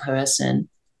loyal person,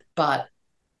 but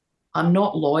I'm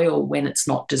not loyal when it's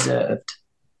not deserved.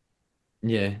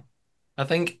 Yeah. I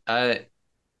think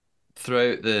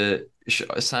throughout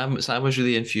Sam was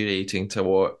really infuriating to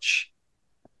watch,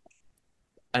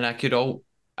 and I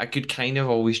could kind of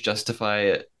always justify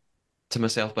it to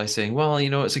myself by saying, well,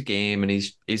 it's a game and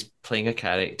he's playing a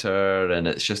character and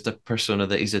it's just a persona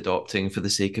that he's adopting for the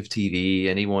sake of TV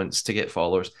and he wants to get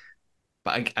followers.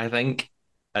 But I think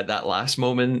at that last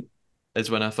moment is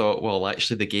when I thought, well,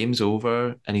 actually the game's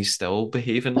over and he's still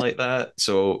behaving like that.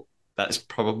 So that's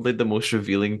probably the most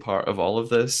revealing part of all of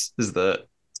this, is that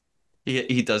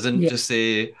he doesn't just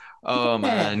say, oh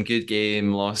man, good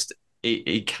game, lost.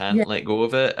 He can't let go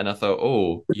of it. And I thought,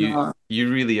 oh, you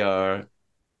really are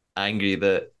angry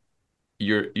that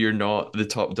you're not the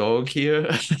top dog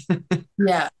here.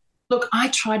 Yeah. Look, I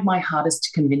tried my hardest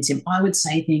to convince him. I would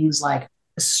say things like,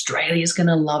 Australia's going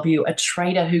to love you, a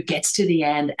trader who gets to the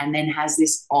end and then has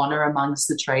this honor amongst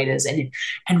the traders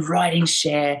and writing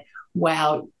share.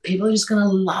 Wow, people are just going to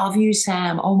love you,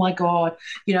 Sam. Oh my God.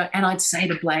 And I'd say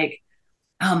to Blake,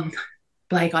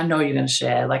 Blake, I know you're going to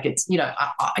share. Like, it's,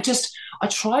 I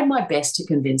tried my best to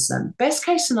convince them. Best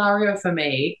case scenario for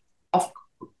me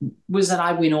was that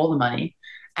I win all the money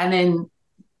and then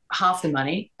half the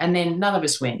money and then none of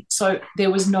us win. So there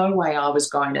was no way I was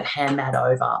going to hand that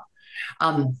over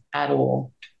at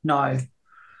all. No.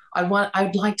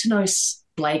 I'd like to know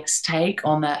Blake's take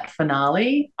on that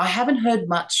finale. I haven't heard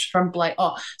much from Blake.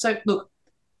 Oh, so look,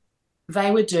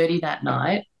 they were dirty that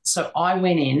night. So I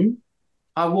went in,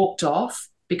 I walked off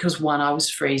because, one, I was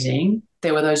freezing.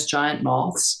 There were those giant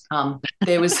moths.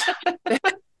 There was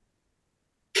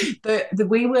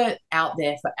we were out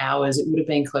there for hours. It would have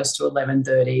been close to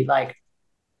 11:30. Like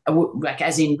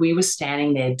as in, we were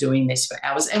standing there doing this for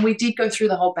hours, and we did go through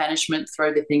the whole banishment,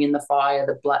 throw the thing in the fire,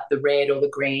 the black, the red, or the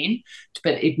green,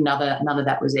 but none of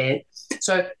that was aired.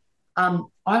 So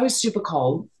I was super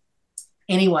cold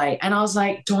anyway, and I was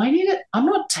like, do I need it? I'm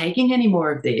not taking any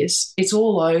more of this. It's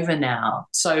all over now.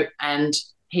 So, and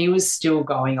he was still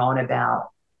going on about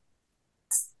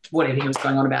whatever he was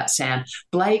going on about Sam.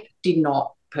 Blake did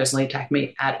not personally attack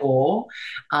me at all.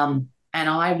 And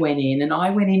I went in and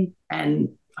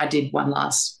I did one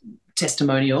last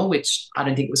testimonial, which I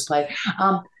don't think was played.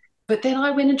 But then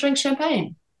I went and drank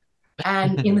champagne.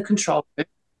 And in the control room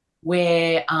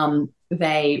where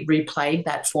they replayed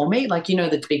that for me, like,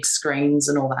 the big screens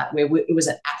and all that, where it was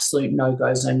an absolute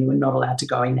no-go zone. You were not allowed to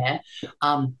go in there.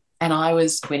 And I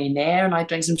went in there and I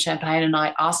drank some champagne and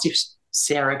I asked if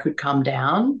Sarah could come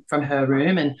down from her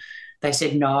room, and they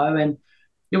said no. And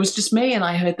it was just me, and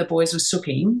I heard the boys were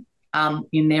sooking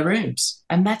in their rooms.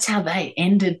 And that's how they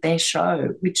ended their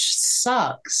show, which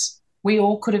sucks. We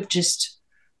all could have just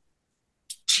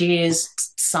cheers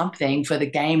something for the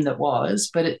game that was,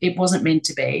 but it wasn't meant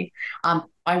to be.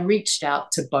 I reached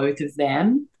out to both of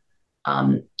them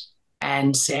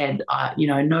and said,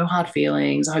 no hard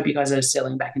feelings. I hope you guys are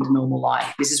settling back into normal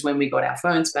life. This is when we got our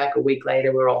phones back. A week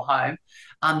later, we're all home.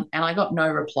 And I got no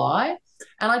reply.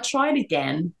 And I tried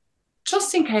again,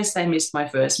 just in case they missed my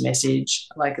first message.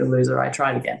 Like a loser, I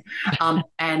tried again.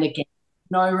 And again,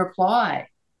 no reply.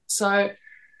 So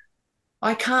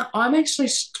I'm actually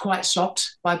quite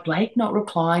shocked by Blake not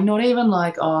replying, not even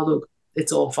like, oh, look,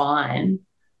 it's all fine.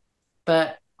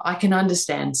 But I can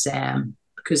understand Sam,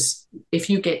 because if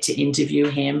you get to interview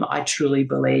him, I truly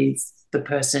believe the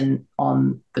person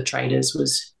on the Traitors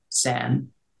was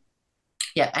Sam.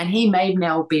 Yeah, and he may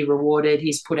now be rewarded.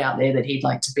 He's put out there that he'd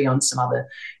like to be on some other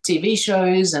TV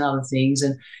shows and other things,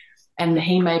 and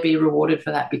he may be rewarded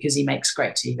for that because he makes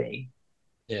great TV.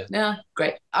 Yeah. Yeah,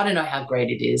 great. I don't know how great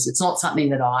it is. It's not something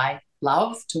that I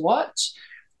love to watch,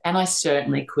 and I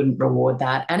certainly couldn't reward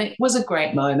that. And it was a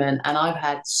great moment, and I've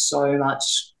had so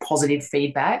much positive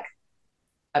feedback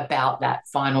about that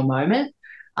final moment.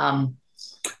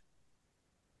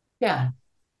 Yeah.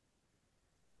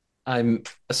 I'm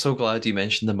so glad you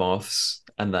mentioned the moths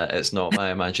and that it's not my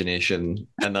imagination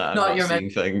and that I'm Not not your seeing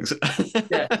things.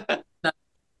 yeah. No.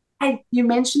 Hey, you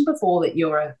mentioned before that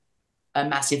you're a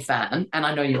massive fan, and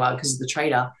I know you are because of the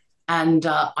Traitor. And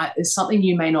it's something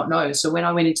you may not know. So when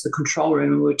I went into the control room,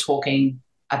 we were talking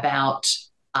about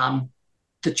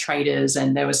the Traitors,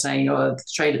 and they were saying, "Oh, the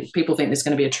Traitors, people think there's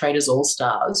going to be a Traitors All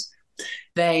Stars."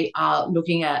 They are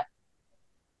looking at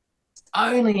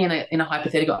only in a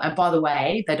hypothetical. And by the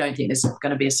way, they don't think there's going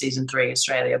to be a season 3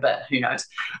 Australia, but who knows?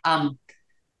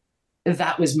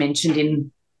 That was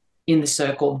mentioned in the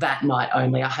circle that night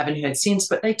only. I haven't heard since,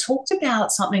 but they talked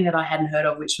about something that I hadn't heard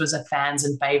of, which was a fans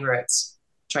and favourites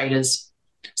Traitors.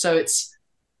 So it's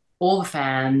all the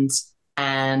fans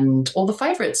and all the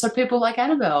favourites. So people like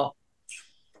Annabelle,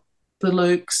 the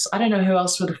Lukes, I don't know who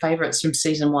else were the favourites from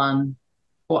season 1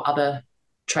 or other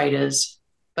Traitors,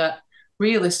 but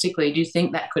realistically, do you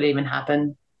think that could even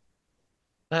happen?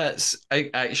 I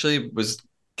actually was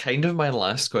kind of my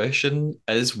last question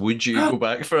is, would you go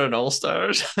back for an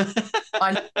All-Stars?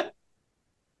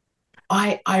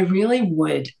 I really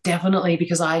would, definitely,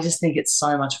 because I just think it's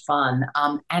so much fun.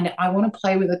 And I want to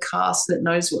play with a cast that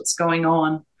knows what's going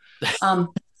on.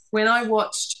 When I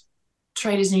watched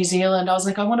Traitors New Zealand, I was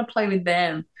like, I want to play with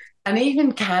them. And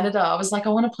even Canada, I was like, I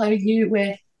want to play with you,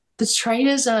 where the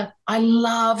Traitors I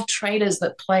love Traitors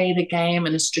that play the game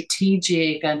and are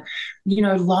strategic and,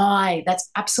 lie. That's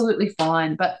absolutely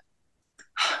fine. But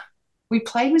we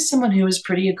played with someone who was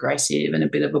pretty aggressive and a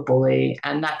bit of a bully,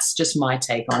 and that's just my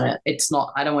take on it. It's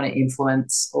not, I don't want to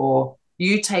influence, or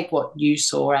you take what you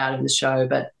saw out of the show,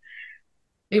 but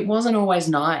it wasn't always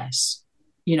nice.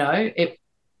 He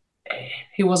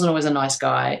wasn't always a nice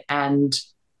guy, and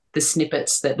the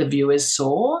snippets that the viewers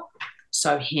saw,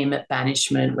 so him at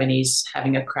banishment when he's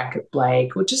having a crack at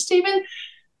Blake, or just even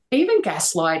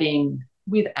gaslighting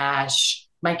with Ash,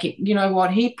 making,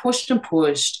 he pushed and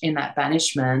pushed in that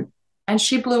banishment, and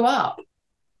she blew up.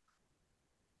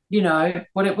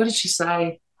 What did she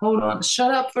say? Hold on,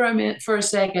 shut up for a minute, for a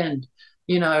second.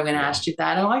 When Ash did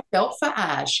that, and I felt for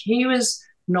Ash. He was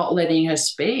not letting her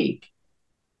speak.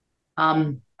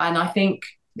 And I think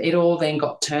it all then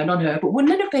got turned on her. But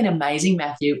wouldn't it have been amazing,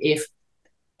 Matthew, if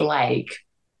Blake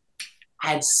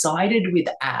had sided with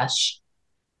Ash?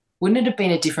 Wouldn't it have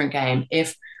been a different game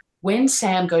if, when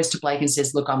Sam goes to Blake and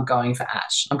says, look, I'm going for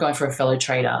Ash, I'm going for a fellow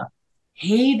traitor,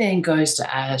 he then goes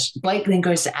to Ash, Blake then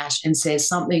goes to Ash and says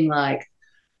something like,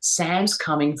 Sam's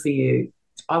coming for you.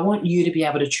 I want you to be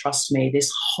able to trust me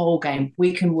this whole game.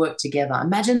 We can work together.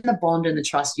 Imagine the bond and the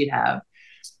trust you'd have.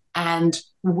 And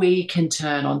we can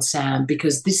turn on Sam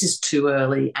because this is too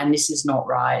early and this is not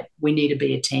right. We need to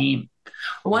be a team.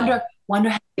 I wonder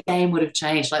how the game would have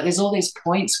changed. Like, there's all these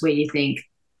points where you think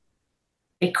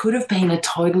it could have been a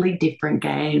totally different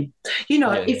game.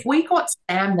 If we got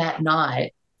Sam that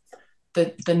night,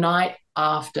 the night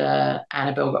after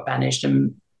Annabelle got banished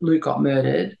and Luke got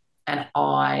murdered, and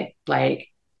I, Blake,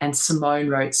 and Simone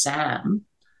wrote Sam,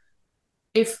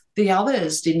 if the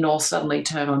others didn't all suddenly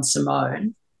turn on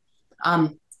Simone,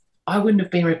 I wouldn't have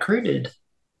been recruited.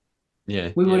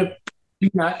 Yeah. We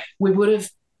would have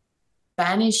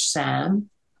banished Sam,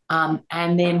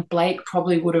 and then Blake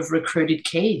probably would have recruited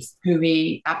Keith, who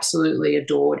he absolutely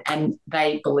adored, and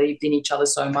they believed in each other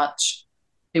so much.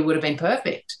 It would have been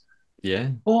perfect. Yeah.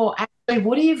 Or actually,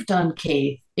 would he have done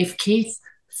Keith? If Keith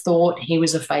thought he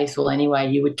was a faithful anyway,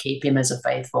 you would keep him as a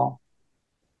faithful.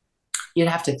 You'd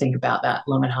have to think about that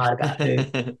long and hard about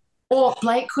who. Or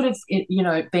Blake could have,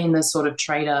 been the sort of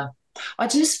traitor. I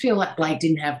just feel like Blake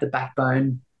didn't have the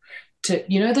backbone to,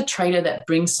 the traitor that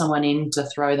brings someone in to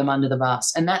throw them under the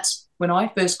bus. And that's when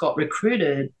I first got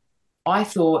recruited, I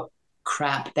thought,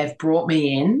 crap, they've brought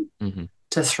me in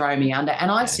to throw me under. And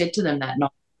I said to them that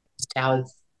night,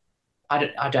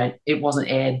 it wasn't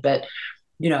aired, but,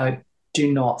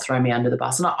 do not throw me under the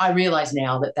bus. And I realize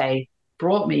now that they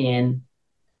brought me in,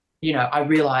 I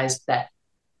realized that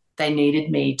they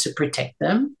needed me to protect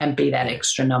them and be that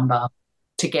extra number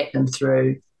to get them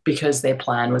through, because their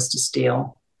plan was to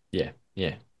steal. Yeah,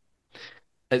 yeah.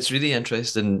 It's really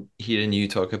interesting hearing you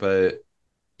talk about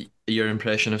your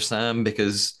impression of Sam,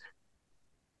 because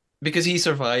he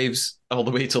survives all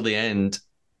the way till the end.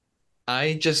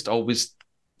 I just always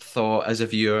thought, as a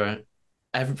viewer,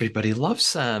 everybody loves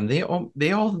Sam.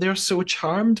 They're so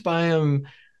charmed by him.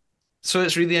 So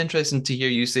it's really interesting to hear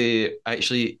you say,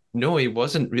 actually, no, he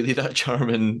wasn't really that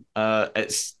charming.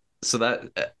 It's so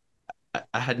that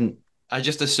I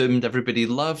just assumed everybody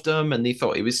loved him and they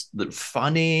thought he was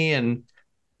funny, and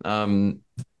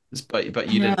but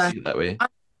you didn't see it that way.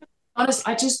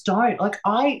 I just don't. Like,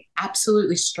 I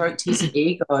absolutely stroked his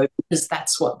ego, because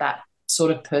that's what that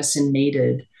sort of person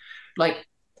needed. Like,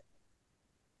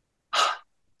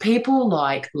 people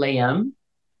like Liam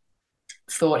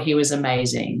thought he was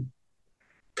amazing.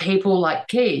 People like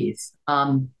Keith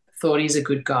thought he's a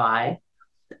good guy.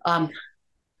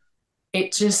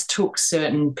 It just took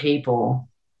certain people.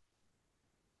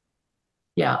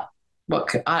 Yeah.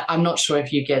 I'm not sure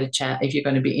if you get a chance, if you're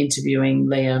going to be interviewing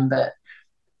Liam, but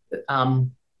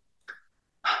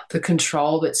the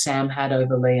control that Sam had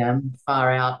over Liam,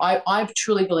 far out. I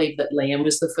truly believe that Liam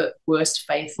was the worst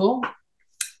faithful.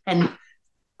 And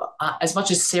as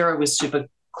much as Sarah was super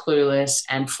clueless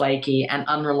and flaky and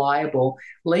unreliable,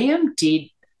 Liam did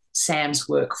Sam's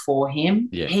work for him.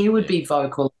 Yeah, he would be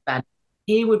vocal about it.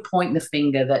 He would point the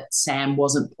finger that Sam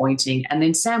wasn't pointing, and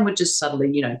then Sam would just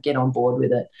subtly, get on board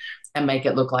with it and make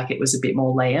it look like it was a bit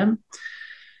more Liam.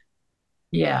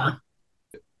 Yeah.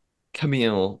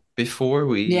 Camille, before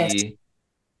we Yes.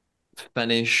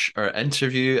 finish our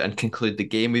interview and conclude the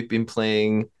game we've been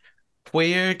playing,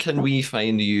 where can we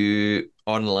find you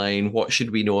online? What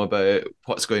should we know about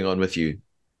what's going on with you?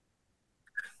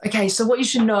 Okay, so what you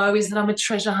should know is that I'm a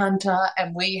treasure hunter,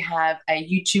 and we have a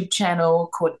YouTube channel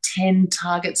called 10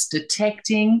 Targets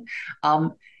Detecting.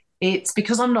 It's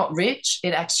because I'm not rich.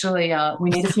 It actually, we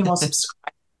need a few more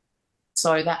subscribers.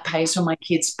 So that pays for my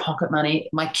kids' pocket money.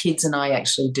 My kids and I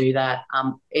actually do that.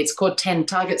 It's called 10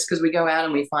 Targets because we go out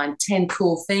and we find 10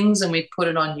 cool things and we put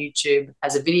it on YouTube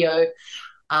as a video.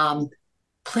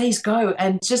 Please go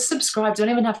and just subscribe. Don't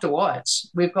even have to watch.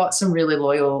 We've got some really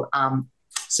loyal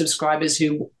subscribers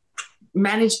who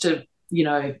manage to,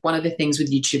 one of the things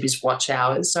with YouTube is watch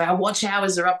hours. So our watch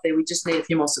hours are up there. We just need a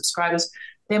few more subscribers.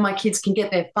 Then my kids can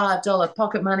get their $5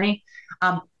 pocket money.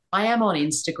 I am on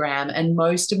Instagram, and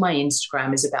most of my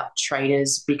Instagram is about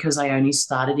Traitors because I only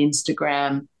started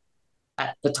Instagram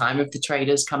at the time of the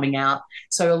Traitors coming out.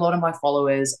 So a lot of my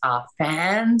followers are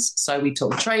fans. So we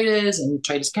talk Traitors and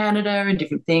Traitors Canada and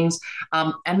different things.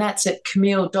 And that's at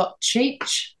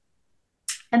camille.chiche.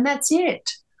 And that's it.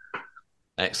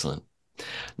 Excellent.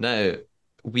 Now,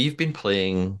 we've been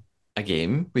playing a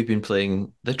game. We've been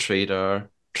playing the Traitor.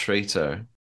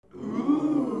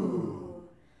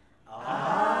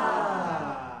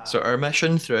 So our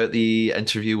mission throughout the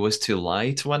interview was to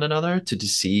lie to one another, to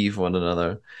deceive one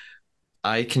another.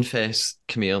 I confess,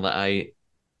 Camille, that I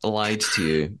lied to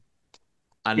you.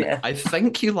 And Yeah. I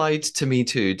think you lied to me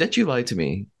too. Did you lie to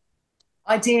me?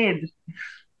 I did.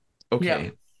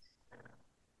 Okay.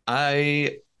 Yeah.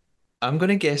 I'm going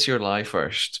to guess your lie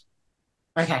first.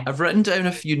 Okay. I've written down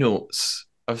a few notes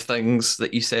of things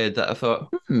that you said that I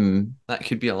thought, that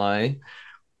could be a lie.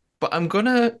 But I'm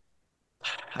gonna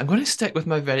stick with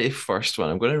my very first one.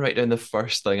 I'm going to write down the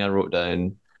first thing I wrote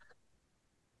down.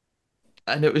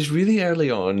 And it was really early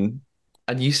on.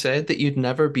 And you said that you'd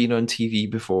never been on TV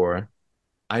before.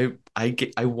 I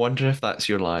wonder if that's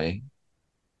your lie.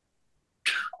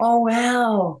 Oh,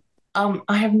 wow.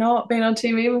 I have not been on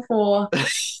TV before.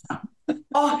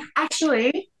 Oh,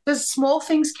 actually, does small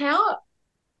things count?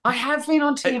 I have been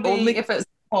on TV if it's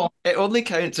small. It only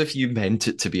counts if you meant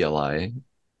it to be a lie.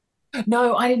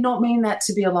 No, I did not mean that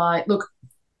to be a lie. Look,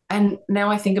 and now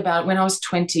I think about it, when I was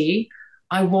 20,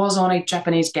 I was on a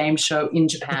Japanese game show in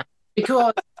Japan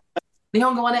because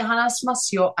Nihongo wa ne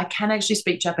hanashimasu yo. I can actually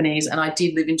speak Japanese, and I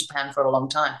did live in Japan for a long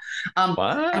time.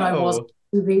 Wow. And I was on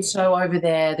a TV show over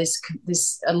there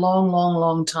a long, long,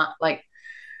 long time. Like,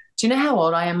 do you know how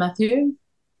old I am, Matthew?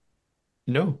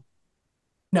 No.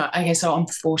 No, okay, so I'm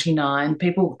 49.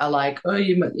 People are like, oh,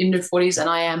 you're in your 40s, and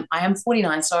I am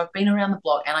 49, so I've been around the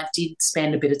block, and I did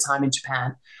spend a bit of time in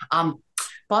Japan.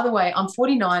 By the way, I'm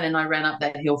 49 and I ran up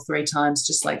that hill 3 times,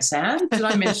 just like Sam. Did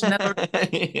I mention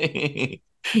that?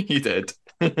 You did.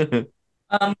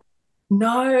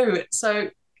 No. So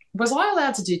was I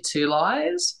allowed to do 2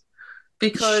 lies?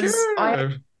 Because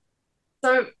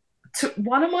Sure.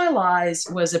 one of my lies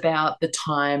was about the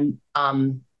time.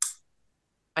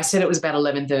 I said it was about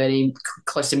 11:30,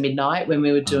 close to midnight, when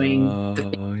we were doing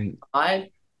the live.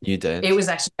 You did. It was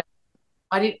actually,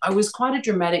 I was quite a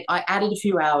dramatic. I added a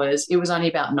few hours. It was only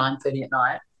about 9:30 at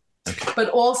night. Okay.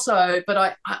 But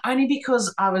I only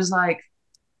because I was like,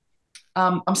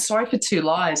 I'm sorry for 2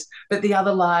 lies, but the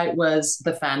other lie was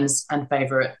the fans and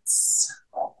favorites.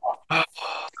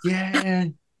 Yeah.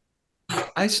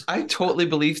 I totally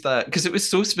believed that because it was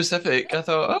so specific. I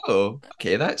thought, oh,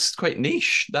 okay, that's quite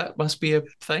niche. That must be a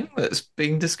thing that's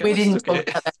being discussed. We didn't Okay. talk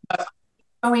about that.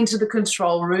 I went into the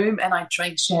control room and I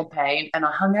drank champagne and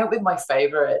I hung out with my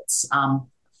favorites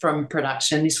from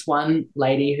production. This one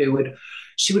lady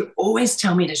she would always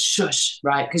tell me to shush,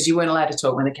 right? Because you weren't allowed to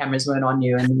talk when the cameras weren't on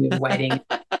you and you were waiting.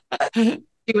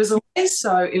 It was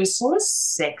sort of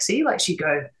sexy. Like she'd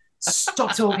go,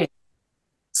 stop talking.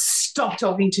 Stop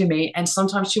talking to me. And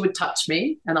sometimes she would touch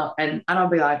me and I'll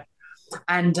be like,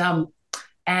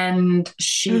 and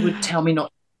she would tell me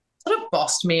not, sort of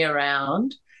bossed me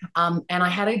around. And I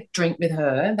had a drink with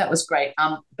her. That was great.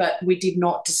 But we did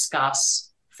not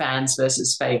discuss fans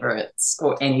versus favorites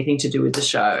or anything to do with the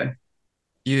show.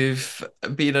 You've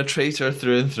been a traitor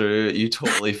through and through. You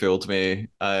totally fooled me.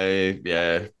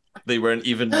 Yeah. They weren't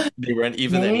even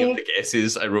any of the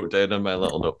guesses I wrote down on my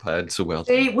little notepad. So well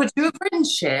done. Would you have written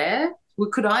share?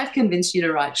 Could I have convinced you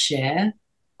to write share?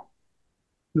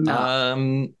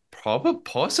 No. Probably,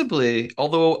 possibly.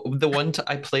 Although the one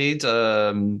I played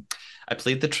the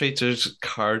Traitors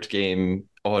card game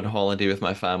on holiday with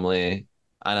my family,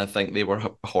 and I think they were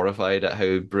horrified at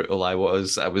how brutal I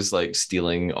was. I was like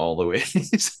stealing all the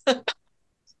ways.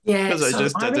 Yeah, because I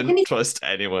just didn't trust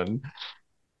anyone.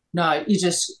 No,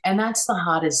 and that's the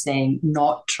hardest thing.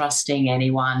 Not trusting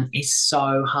anyone is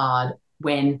so hard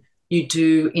when you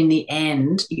do in the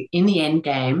end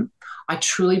game. I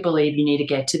truly believe you need to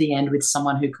get to the end with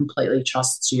someone who completely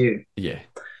trusts you. Yeah.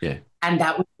 And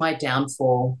that was my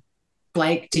downfall.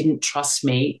 Blake didn't trust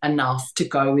me enough to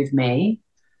go with me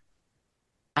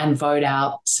and vote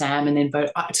out Sam and then vote.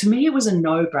 To me, it was a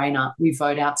no-brainer. We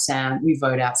vote out Sam, we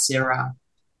vote out Sarah.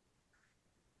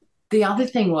 The other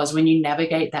thing was when you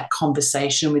navigate that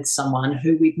conversation with someone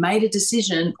who we've made a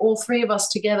decision, all three of us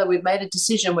together, we've made a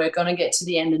decision, we're going to get to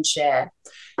the end and share.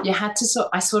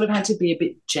 I sort of had to be a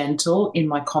bit gentle in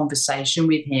my conversation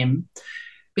with him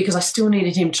because I still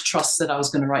needed him to trust that I was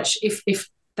going to write. If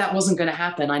that wasn't going to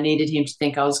happen, I needed him to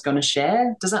think I was going to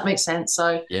share. Does that make sense?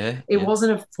 So it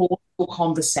wasn't a forceful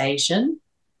conversation.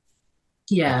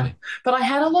 Yeah. Okay. But I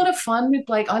had a lot of fun with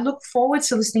Blake. I look forward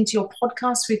to listening to your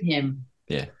podcast with him.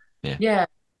 Yeah.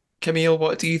 Camille,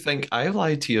 what do you think I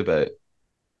lied to you about?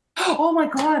 Oh my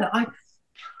God.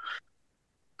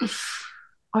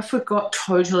 I forgot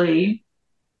totally.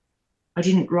 I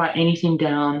didn't write anything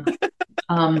down.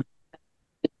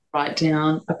 Write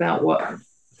down about what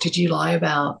did you lie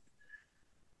about?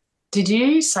 Did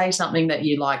you say something that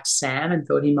you liked Sam and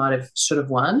thought he should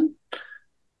have won?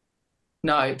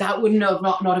 No, that wouldn't have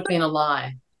not have been a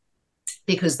lie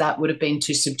because that would have been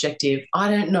too subjective. I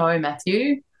don't know,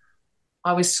 Matthew.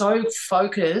 I was so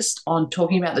focused on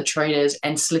talking about the Traitors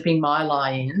and slipping my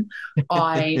lie in.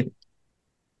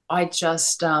 I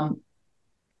just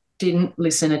didn't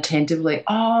listen attentively.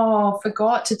 Oh,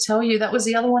 forgot to tell you. That was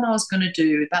the other one I was going to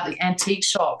do about the antique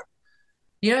shop.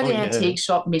 You know, the antique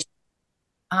shop mission.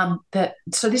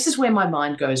 So this is where my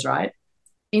mind goes, right?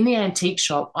 In the antique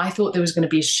shop, I thought there was going to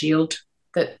be a shield.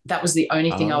 That was the only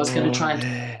thing I was going to try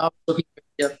and I was looking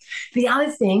for. The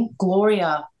other thing,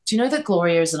 Gloria. Do you know that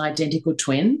Gloria is an identical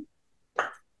twin?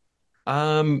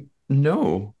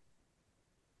 No.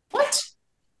 What?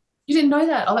 You didn't know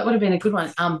that? Oh, that would have been a good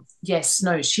one. Yes,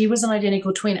 no, she was an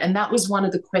identical twin. And that was one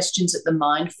of the questions at the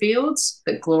minefields,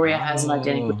 that Gloria has an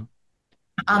identical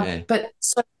twin. But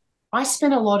so I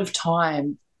spent a lot of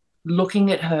time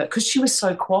looking at her because she was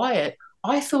so quiet.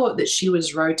 I thought that she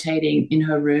was rotating in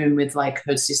her room with like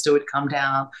her sister would come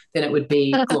down, then it would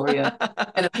be Gloria.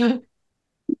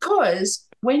 Because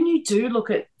when you do look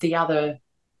at the other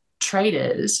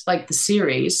Traitors, like the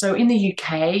series, so in the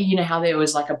UK, you know how there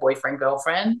was like a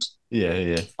boyfriend-girlfriend?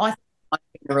 Yeah. I thought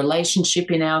a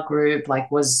relationship in our group, like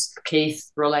was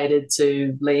Keith related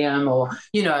to Liam or,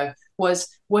 you know, was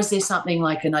there something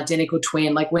like an identical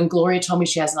twin? Like when Gloria told me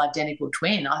she has an identical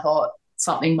twin, I thought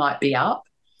something might be up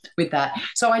with that.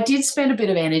 So I did spend a bit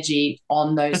of energy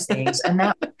on those things and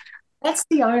that's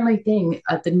the only thing,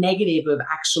 the negative of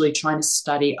actually trying to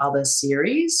study other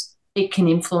series. It can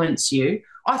influence you.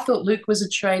 I thought Luke was a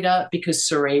traitor because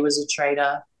Suri was a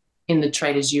traitor in the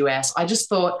Traitors US. I just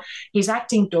thought he's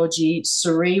acting dodgy.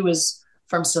 Suri was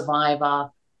from Survivor.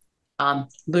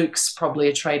 Luke's probably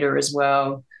a traitor as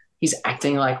well. He's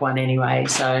acting like one anyway.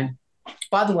 So,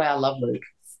 by the way, I love Luke.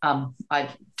 I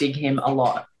dig him a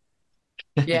lot.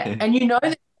 Yeah, and you know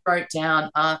that I wrote down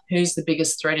who's the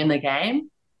biggest threat in the game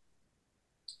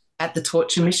at the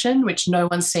torture mission, which no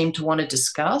one seemed to want to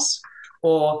discuss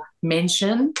or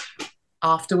mention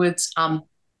afterwards. Do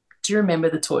you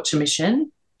remember the torture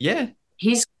mission? Yeah.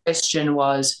 His question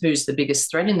was, who's the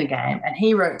biggest threat in the game? And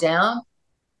he wrote down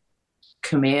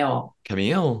Camille.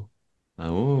 Camille.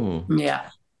 Oh. Yeah.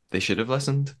 They should have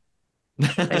listened.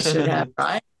 They should have,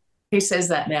 right? He says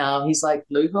that now. He's like,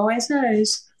 Luke always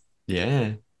knows.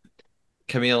 Yeah.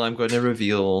 Camille, I'm going to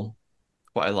reveal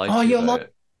what I like you about.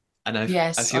 And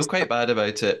I feel quite bad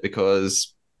about it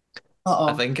because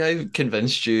I think I've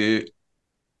convinced you.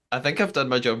 I think I've done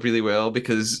my job really well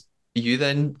because you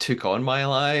then took on my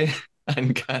lie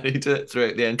and carried it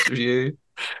throughout the interview.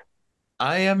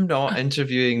 I am not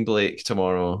interviewing Blake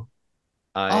tomorrow.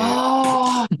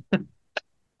 Oh,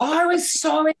 I was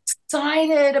so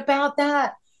excited about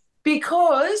that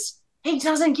because he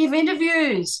doesn't give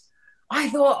interviews. I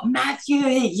thought, Matthew,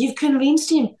 you've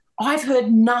convinced him. I've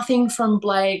heard nothing from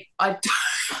Blake. That's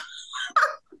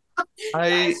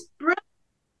brilliant.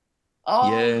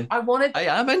 Yeah, I wanted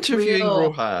I am interviewing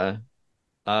real. Roja.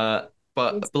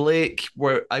 But Blake,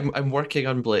 I'm working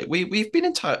on Blake. We've been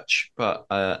in touch, but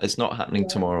it's not happening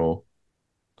tomorrow.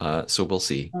 So we'll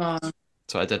see. Oh,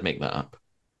 So I did make that up.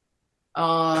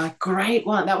 oh, great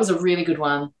one. That was a really good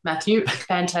one, Matthew.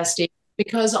 Fantastic.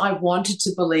 Because I wanted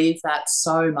to believe that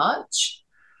so much.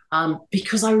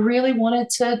 Because I really wanted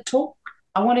to talk.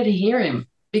 I wanted to hear him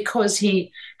because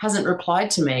he hasn't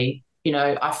replied to me.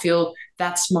 I feel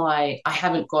I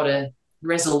haven't got a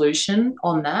resolution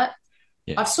on that.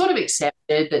 Yeah. I've sort of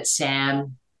accepted that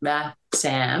Sam,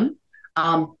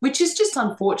 which is just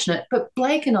unfortunate. But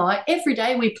Blake and I, every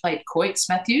day we played quoits,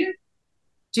 Matthew.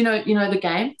 Do you know the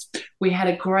game? We had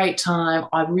a great time.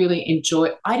 I really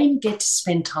enjoyed. I didn't get to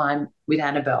spend time with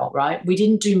Annabelle, right? We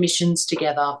didn't do missions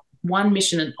together. One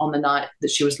mission on the night that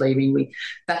she was leaving.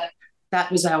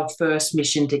 That was our first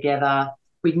mission together.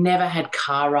 We'd never had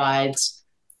car rides.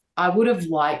 I would have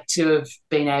liked to have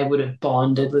been able to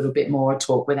bond a little bit more,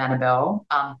 talk with Annabelle,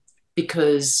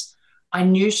 because I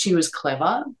knew she was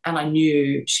clever and I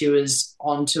knew she was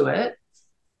onto it.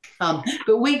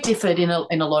 But we differed in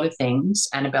a lot of things,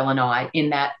 Annabelle and I,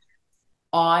 in that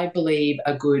I believe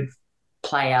a good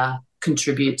player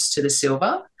contributes to the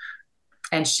silver,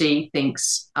 and she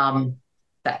thinks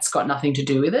that's got nothing to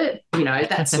do with it,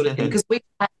 that sort of thing. Because we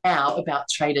find out about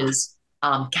Traitors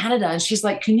Canada, and she's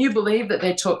like, can you believe that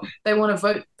they want to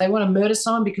vote, they want to murder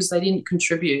someone because they didn't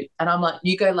contribute? And I'm like,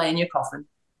 you go lay in your coffin.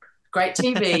 Great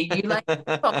TV, you lay in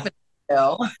your coffin,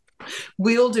 girl.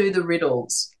 We'll do the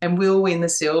riddles and we'll win the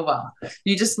silver.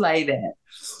 You just lay there.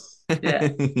 Yeah.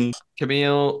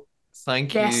 Camille,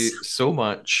 thank you Yes. so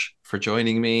much for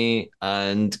joining me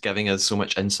and giving us so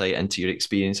much insight into your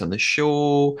experience on the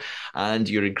show and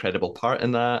your incredible part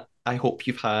in that. I hope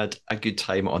you've had a good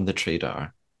time on the Traitors.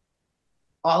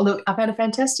 Oh, look, I've had a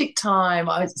fantastic time.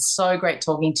 It's so great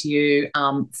talking to you.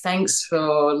 Thanks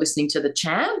for listening to the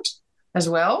chant as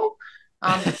well.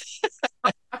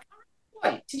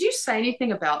 Wait, did you say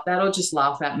anything about that or just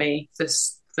laugh at me for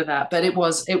that? But it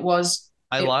was.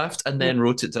 I laughed and then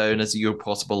wrote it down as your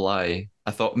possible lie.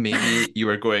 I thought maybe you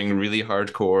were going really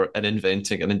hardcore and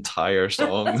inventing an entire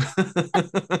song.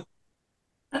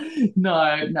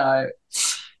 No.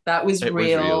 That was It was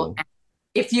real. real.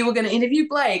 If you were going to interview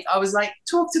Blake, I was like,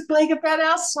 talk to Blake about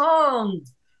our song.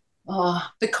 Oh,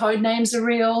 the code names are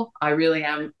real. I really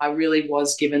am. I really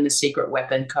was given the secret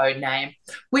weapon code name,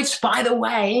 which, by the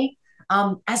way,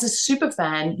 as a super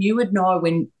fan, you would know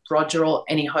when Roger or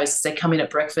any hosts, they come in at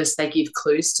breakfast, they give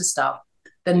clues to stuff.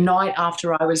 The night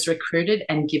after I was recruited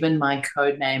and given my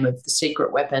code name of the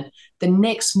secret weapon, the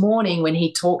next morning when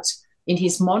he talked in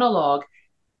his monologue,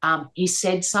 he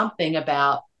said something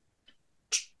about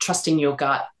trusting your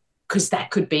gut because that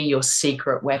could be your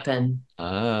secret weapon.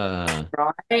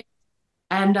 Right?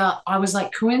 And I was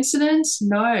like, coincidence?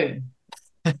 No.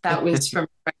 That was from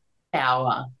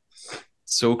Power.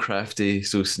 So crafty,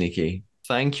 so sneaky.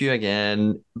 Thank you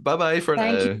again. Bye-bye for now.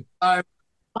 Thank you. Bye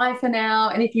for now.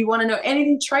 And if you want to know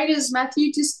anything Traitors,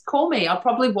 Matthew, just call me. I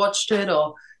probably watched it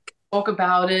or talk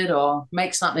about it or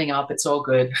make something up. It's all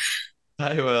good.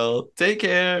 I will. Take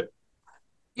care.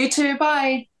 You too.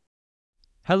 Bye.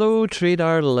 Hello,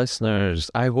 Traitors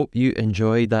listeners. I hope you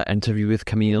enjoyed that interview with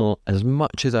Camille as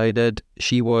much as I did.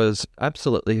 She was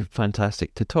absolutely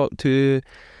fantastic to talk to.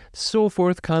 So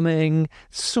forthcoming,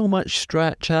 so much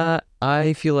strat chat.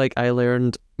 I feel like I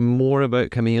learned more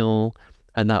about Camille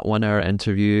in that 1 hour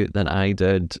interview than I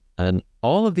did in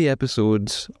all of the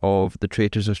episodes of the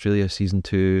Traitors Australia Season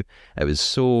 2. It was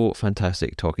so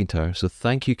fantastic talking to her. So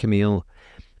thank you, Camille.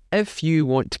 If you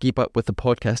want to keep up with the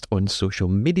podcast on social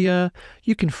media,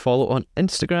 you can follow on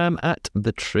Instagram at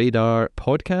the Traitors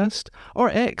Podcast or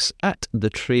X at the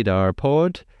Traitors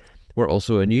Pod. We're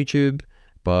also on YouTube,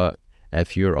 but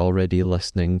if you're already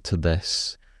listening to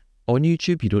this on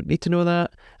YouTube, you don't need to know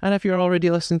that. And if you're already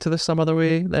listening to this some other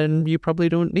way, then you probably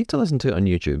don't need to listen to it on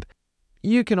YouTube.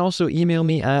 You can also email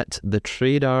me at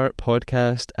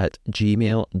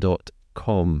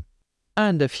thetraitospodcast@gmail.com.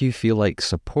 And if you feel like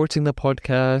supporting the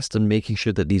podcast and making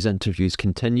sure that these interviews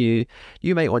continue,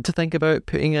 you might want to think about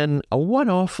putting in a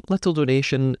one-off little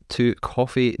donation to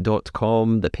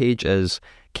ko-fi.com. The page is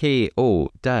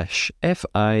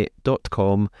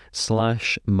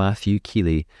ko-fi.com/Matthew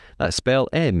Keeley. That's spelled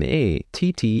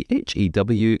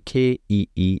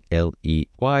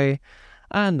MATTHEWKEELEY.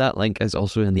 and that link is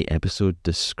also in the episode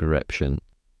description.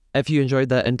 If you enjoyed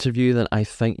that interview, then I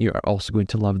think you are also going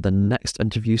to love the next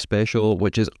interview special,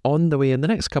 which is on the way in the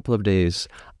next couple of days.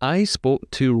 I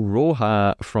spoke to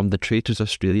Roha from the Traitors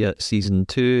Australia Season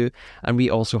 2, and we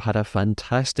also had a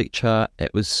fantastic chat.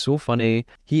 It was so funny.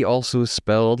 He also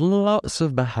spilled lots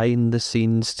of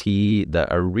behind-the-scenes tea that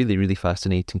are really, really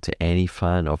fascinating to any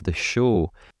fan of the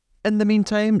show. In the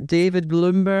meantime, David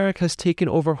Bloomberg has taken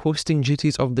over hosting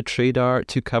duties of the Trader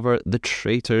to cover the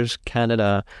Traitors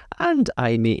Canada, and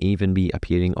I may even be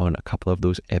appearing on a couple of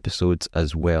those episodes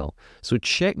as well. So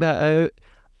check that out.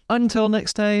 Until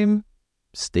next time,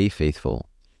 stay faithful.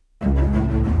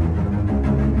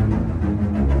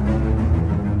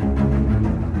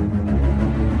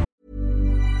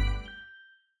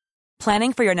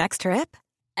 Planning for your next trip?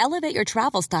 Elevate your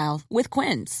travel style with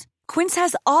Quince. Quince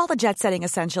has all the jet-setting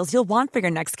essentials you'll want for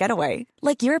your next getaway,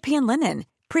 like European linen,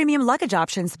 premium luggage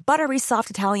options, buttery soft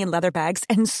Italian leather bags,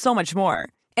 and so much more.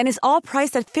 And is all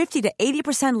priced at 50 to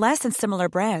 80% less than similar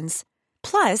brands.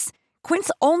 Plus,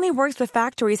 Quince only works with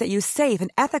factories that use safe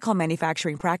and ethical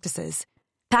manufacturing practices.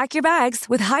 Pack your bags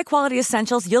with high-quality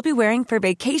essentials you'll be wearing for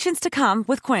vacations to come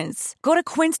with Quince. Go to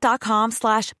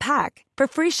quince.com/pack for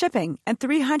free shipping and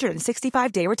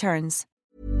 365-day returns.